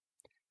it.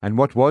 And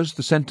what was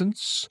the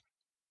sentence?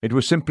 It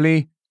was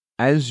simply,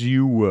 "As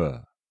you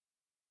were."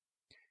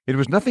 It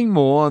was nothing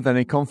more than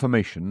a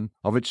confirmation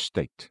of its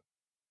state.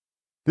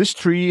 This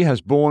tree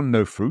has borne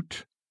no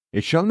fruit,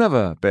 it shall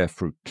never bear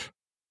fruit.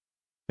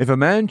 If a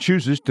man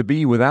chooses to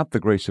be without the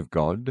grace of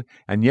God,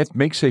 and yet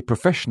makes a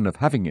profession of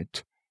having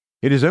it,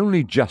 it is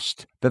only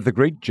just that the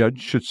great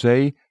judge should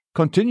say,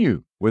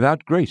 "Continue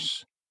without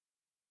grace."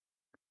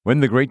 When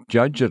the great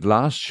judge at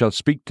last shall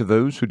speak to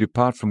those who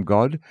depart from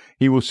God,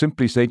 he will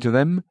simply say to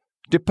them,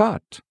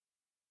 "Depart."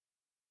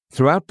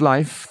 Throughout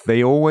life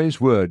they always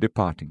were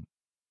departing,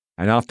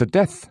 and after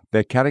death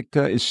their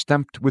character is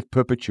stamped with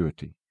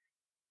perpetuity.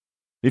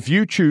 If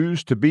you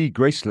choose to be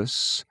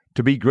graceless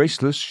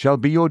shall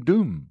be your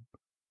doom.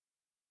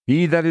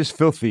 He that is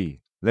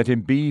filthy, let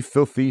him be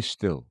filthy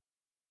still.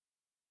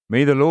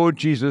 May the Lord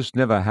Jesus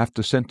never have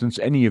to sentence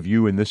any of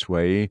you in this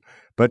way,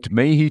 but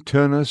may he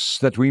turn us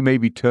that we may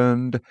be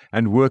turned,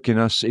 and work in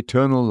us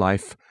eternal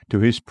life to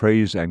his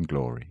praise and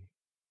glory.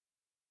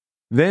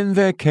 Then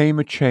there came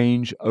a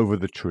change over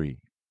the tree.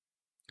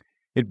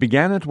 It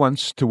began at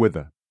once to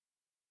wither.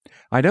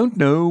 I don't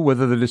know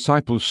whether the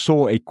disciples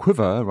saw a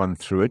quiver run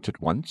through it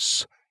at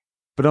once,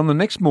 but on the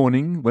next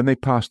morning, when they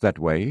passed that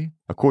way,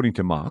 according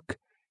to Mark,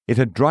 it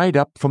had dried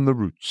up from the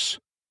roots.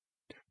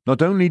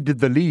 Not only did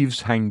the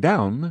leaves hang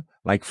down,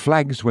 like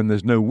flags when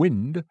there's no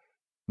wind,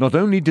 not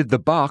only did the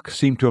bark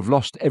seem to have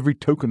lost every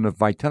token of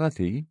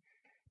vitality,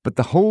 but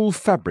the whole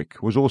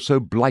fabric was also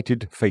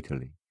blighted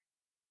fatally.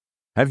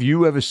 Have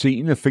you ever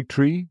seen a fig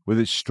tree with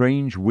its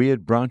strange,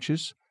 weird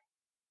branches?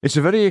 It's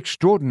a very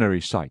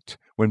extraordinary sight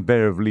when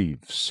bare of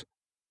leaves.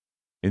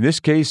 In this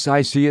case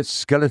I see its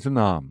skeleton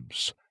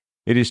arms.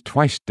 It is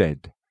twice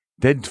dead,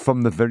 dead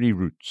from the very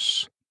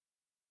roots.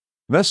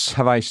 Thus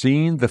have I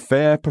seen the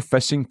fair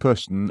professing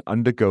person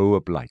undergo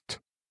a blight.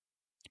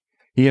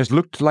 He has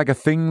looked like a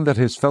thing that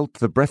has felt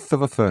the breath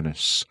of a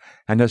furnace,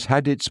 and has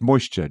had its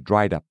moisture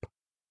dried up.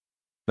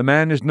 The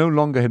man is no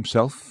longer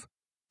himself.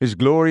 His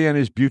glory and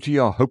his beauty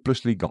are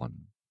hopelessly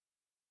gone.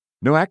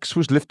 No axe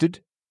was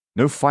lifted,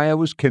 no fire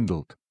was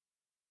kindled.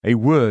 A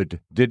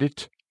word did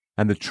it,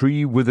 and the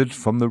tree withered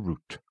from the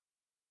root.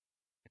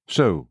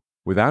 So,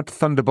 without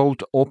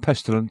thunderbolt or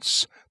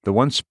pestilence, the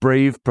once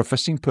brave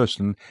professing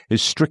person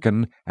is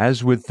stricken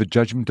as with the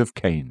judgment of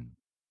Cain.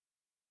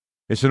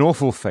 It's an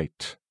awful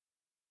fate.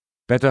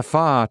 Better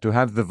far to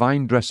have the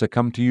vine-dresser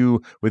come to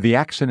you with the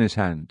axe in his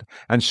hand,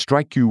 and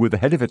strike you with the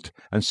head of it,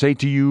 and say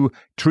to you,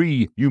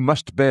 "Tree, you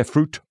must bear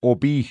fruit, or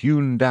be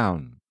hewn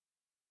down."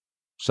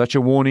 Such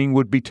a warning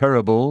would be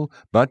terrible,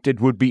 but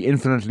it would be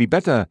infinitely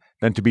better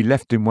than to be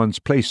left in one's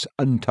place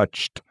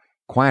untouched,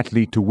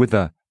 quietly to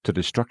wither to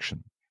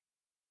destruction.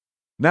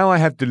 Now I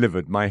have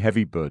delivered my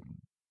heavy burden,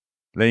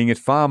 laying it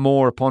far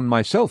more upon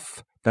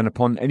myself than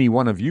upon any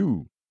one of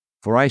you,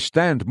 for I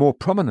stand more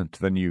prominent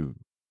than you.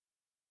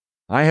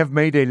 I have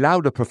made a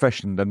louder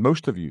profession than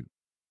most of you,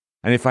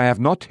 and if I have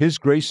not his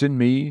grace in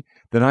me,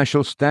 then I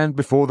shall stand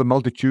before the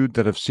multitude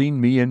that have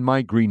seen me in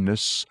my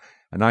greenness,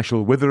 and I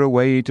shall wither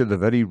away to the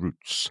very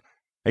roots,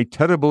 a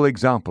terrible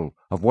example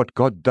of what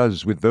God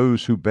does with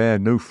those who bear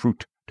no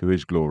fruit to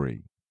his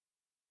glory.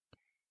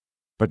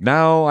 But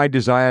now I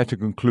desire to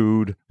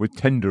conclude with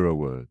tenderer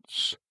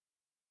words.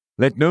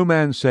 Let no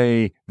man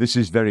say, "This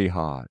is very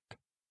hard."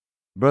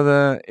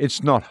 Brother,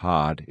 it's not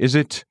hard, is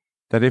it,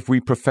 that if we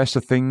profess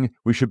a thing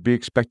we should be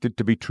expected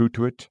to be true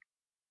to it?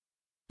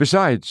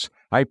 Besides,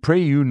 I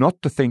pray you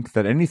not to think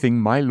that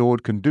anything my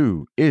Lord can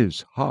do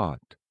is hard.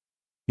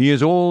 He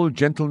is all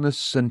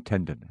gentleness and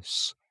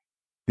tenderness.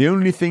 The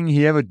only thing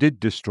he ever did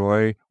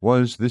destroy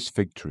was this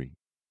fig tree.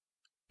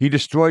 He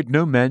destroyed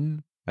no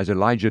men, as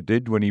Elijah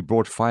did when he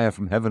brought fire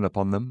from heaven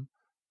upon them,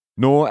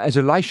 nor as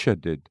Elisha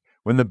did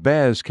when the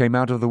bears came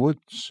out of the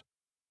woods.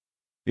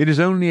 It is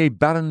only a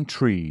barren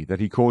tree that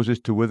he causes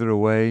to wither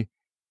away.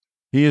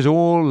 He is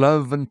all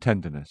love and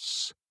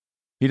tenderness.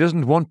 He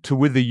doesn't want to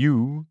wither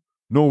you,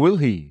 nor will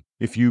he,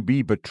 if you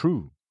be but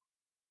true.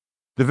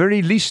 The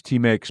very least he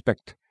may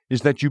expect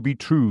is that you be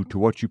true to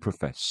what you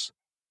profess.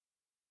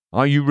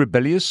 Are you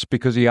rebellious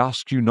because he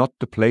asks you not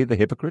to play the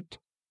hypocrite?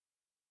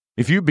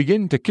 If you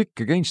begin to kick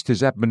against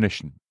his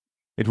admonition,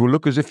 it will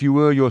look as if you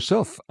were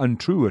yourself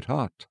untrue at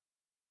heart.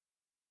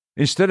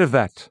 Instead of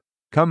that,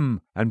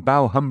 come and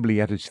bow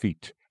humbly at his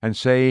feet, and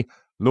say,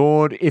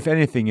 Lord, if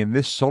anything in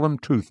this solemn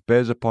truth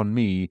bears upon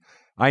me,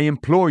 I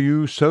implore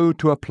you so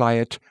to apply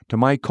it to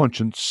my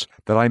conscience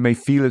that I may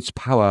feel its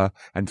power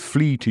and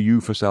flee to you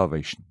for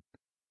salvation.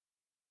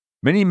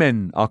 Many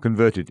men are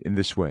converted in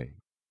this way.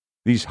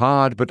 These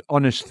hard but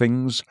honest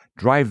things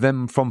drive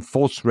them from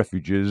false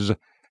refuges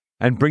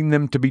and bring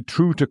them to be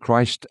true to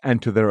Christ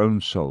and to their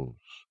own souls.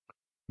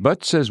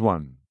 But, says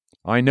one,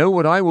 I know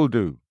what I will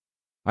do.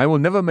 I will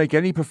never make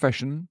any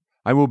profession.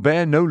 I will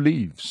bear no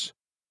leaves.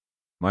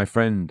 My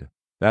friend,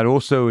 that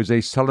also is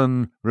a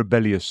sullen,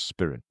 rebellious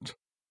spirit.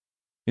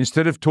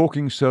 Instead of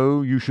talking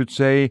so, you should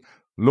say,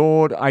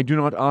 Lord, I do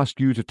not ask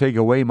you to take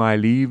away my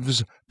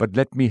leaves, but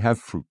let me have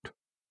fruit.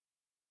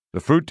 The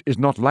fruit is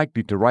not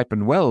likely to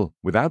ripen well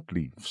without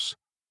leaves,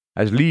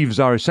 as leaves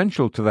are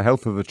essential to the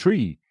health of the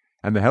tree,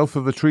 and the health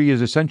of the tree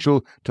is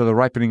essential to the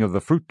ripening of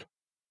the fruit.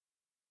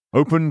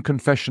 Open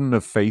confession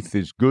of faith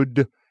is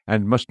good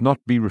and must not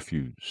be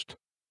refused.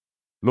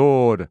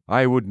 Lord,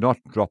 I would not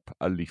drop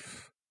a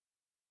leaf.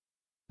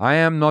 I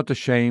am not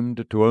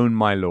ashamed to own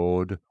my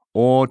Lord,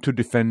 or to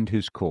defend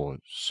his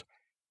cause,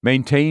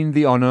 maintain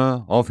the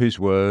honor of his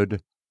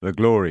word, the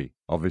glory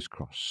of his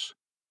cross.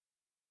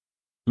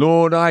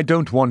 Lord, I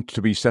don't want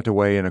to be set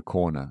away in a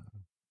corner.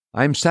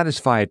 I am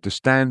satisfied to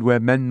stand where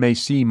men may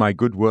see my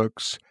good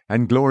works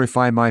and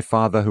glorify my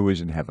Father who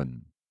is in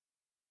heaven.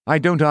 I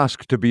don't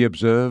ask to be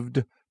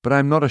observed, but I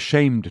am not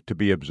ashamed to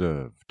be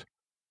observed.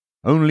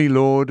 Only,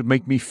 Lord,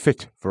 make me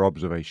fit for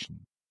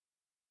observation.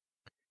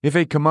 If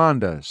a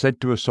commander said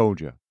to a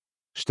soldier,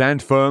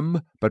 Stand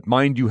firm, but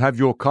mind you have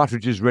your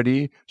cartridges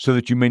ready so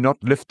that you may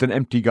not lift an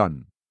empty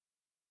gun.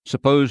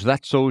 Suppose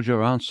that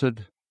soldier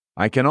answered,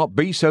 I cannot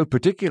be so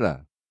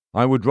particular.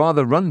 I would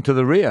rather run to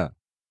the rear.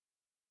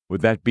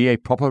 Would that be a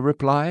proper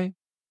reply?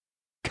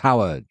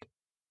 Coward!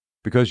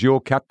 Because your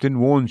captain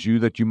warns you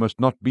that you must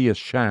not be a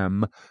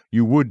sham,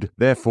 you would,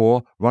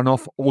 therefore, run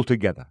off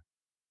altogether.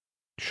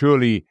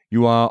 Surely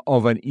you are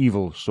of an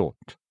evil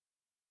sort.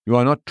 You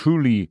are not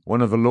truly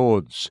one of the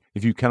Lord's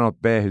if you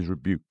cannot bear his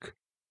rebuke.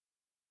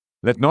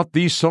 Let not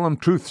these solemn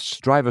truths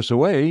drive us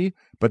away,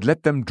 but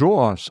let them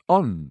draw us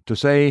on to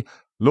say,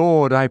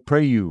 Lord, I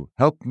pray you,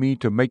 help me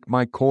to make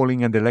my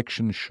calling and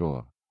election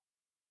sure.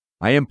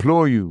 I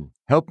implore you,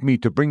 help me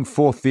to bring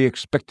forth the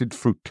expected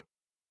fruit.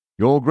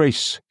 Your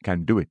grace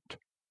can do it.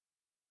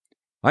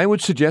 I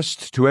would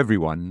suggest to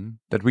everyone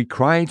that we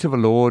cry to the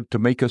Lord to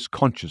make us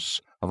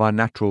conscious of our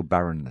natural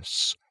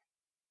barrenness.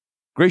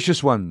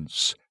 Gracious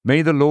ones,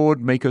 may the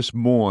Lord make us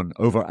mourn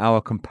over our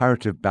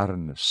comparative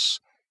barrenness,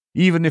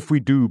 even if we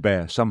do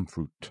bear some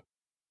fruit.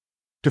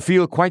 To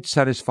feel quite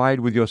satisfied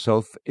with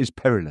yourself is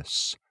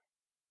perilous.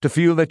 To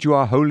feel that you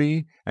are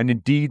holy, and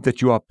indeed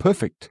that you are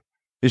perfect,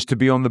 is to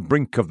be on the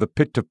brink of the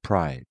pit of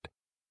pride.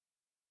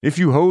 If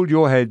you hold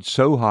your head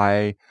so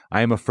high,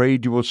 I am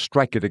afraid you will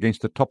strike it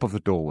against the top of the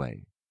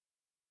doorway.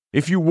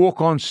 If you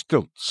walk on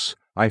stilts,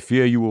 I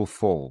fear you will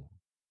fall.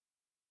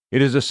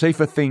 It is a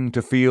safer thing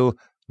to feel,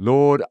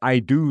 Lord, I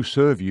do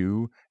serve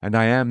you, and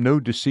I am no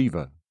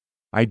deceiver.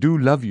 I do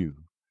love you.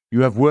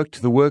 You have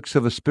worked the works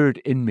of the Spirit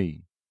in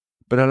me.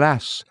 But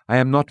alas, I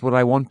am not what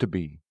I want to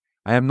be.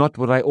 I am not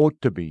what I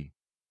ought to be.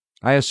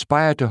 I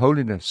aspire to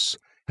holiness.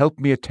 Help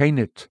me attain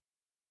it.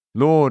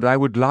 Lord, I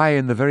would lie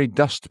in the very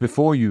dust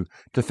before you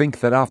to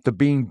think that after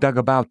being dug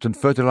about and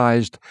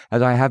fertilized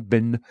as I have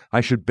been,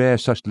 I should bear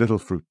such little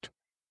fruit.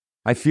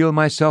 I feel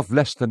myself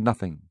less than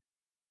nothing.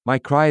 My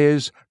cry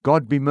is,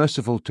 God be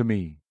merciful to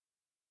me.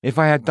 If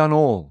I had done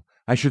all,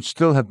 I should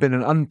still have been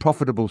an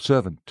unprofitable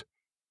servant.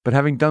 But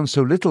having done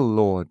so little,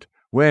 Lord,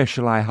 where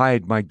shall I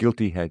hide my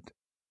guilty head?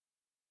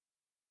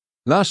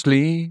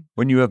 Lastly,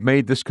 when you have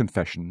made this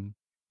confession,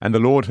 and the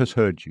Lord has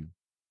heard you,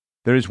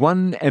 there is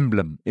one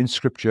emblem in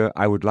Scripture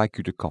I would like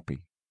you to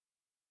copy.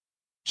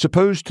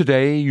 Suppose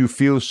today you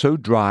feel so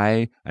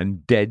dry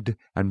and dead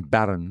and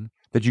barren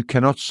that you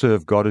cannot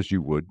serve God as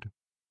you would,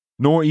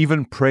 nor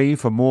even pray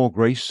for more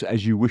grace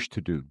as you wish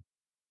to do.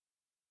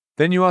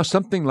 Then you are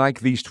something like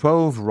these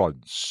 12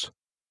 rods.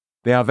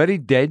 They are very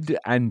dead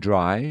and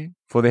dry,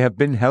 for they have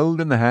been held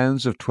in the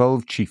hands of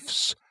 12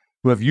 chiefs,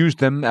 who have used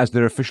them as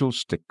their official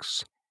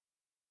sticks.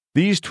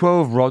 These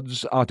 12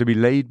 rods are to be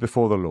laid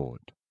before the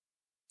Lord.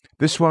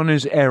 This one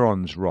is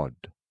Aaron's rod,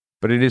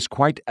 but it is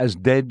quite as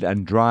dead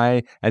and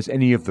dry as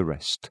any of the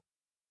rest.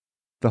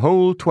 The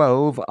whole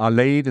 12 are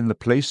laid in the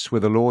place where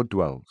the Lord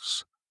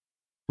dwells.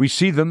 We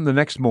see them the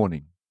next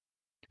morning.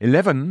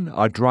 11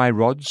 are dry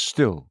rods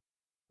still.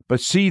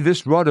 But see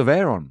this rod of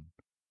Aaron.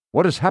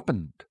 What has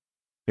happened?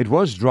 It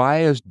was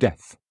dry as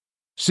death.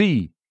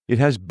 See, it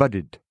has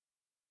budded.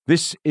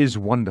 This is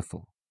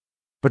wonderful.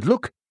 But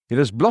look, it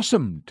has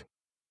blossomed.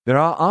 There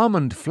are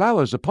almond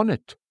flowers upon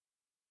it.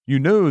 You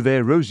know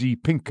they're rosy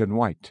pink and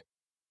white.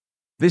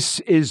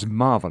 This is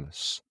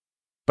marvelous.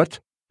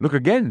 But look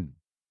again.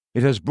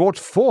 It has brought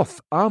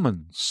forth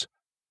almonds.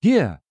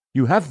 Here,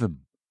 you have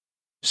them.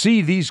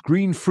 See these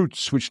green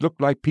fruits which look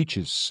like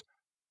peaches.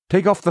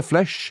 Take off the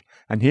flesh,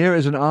 and here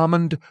is an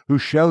almond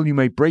whose shell you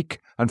may break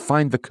and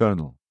find the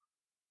kernel.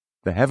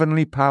 The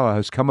heavenly power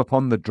has come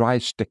upon the dry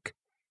stick,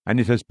 and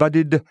it has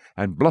budded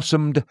and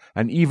blossomed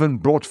and even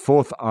brought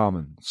forth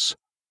almonds.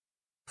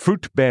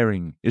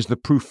 Fruit-bearing is the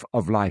proof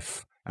of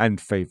life and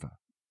favor.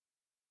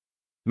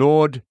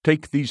 Lord,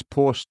 take these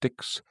poor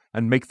sticks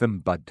and make them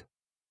bud.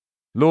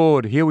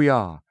 Lord, here we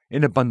are,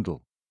 in a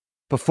bundle.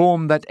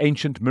 Perform that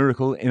ancient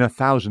miracle in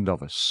 1,000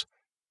 of us.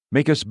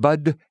 Make us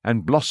bud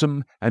and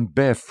blossom and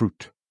bear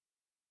fruit.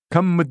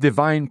 Come with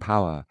divine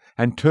power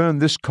and turn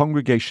this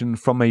congregation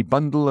from a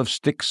bundle of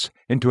sticks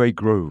into a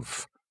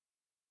grove.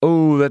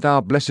 Oh, that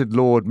our blessed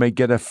Lord may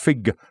get a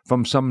fig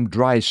from some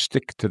dry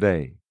stick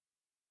today.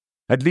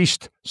 At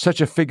least such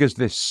a fig as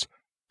this,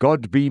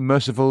 God be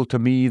merciful to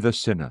me the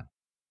sinner.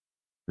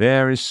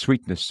 There is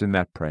sweetness in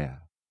that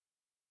prayer.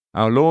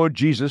 Our Lord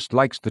Jesus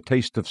likes the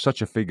taste of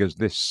such a fig as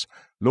this.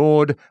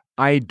 Lord,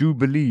 I do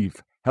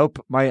believe,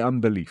 help my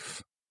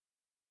unbelief.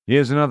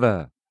 Here's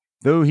another.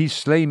 Though he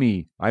slay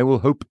me, I will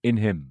hope in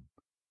him.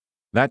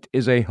 That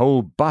is a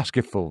whole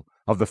basketful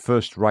of the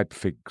first ripe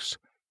figs,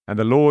 and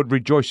the Lord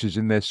rejoices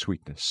in their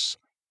sweetness.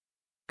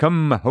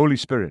 Come, Holy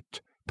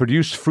Spirit,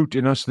 produce fruit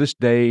in us this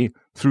day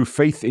through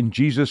faith in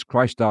Jesus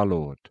Christ our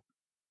Lord.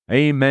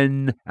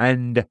 Amen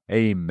and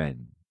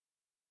amen.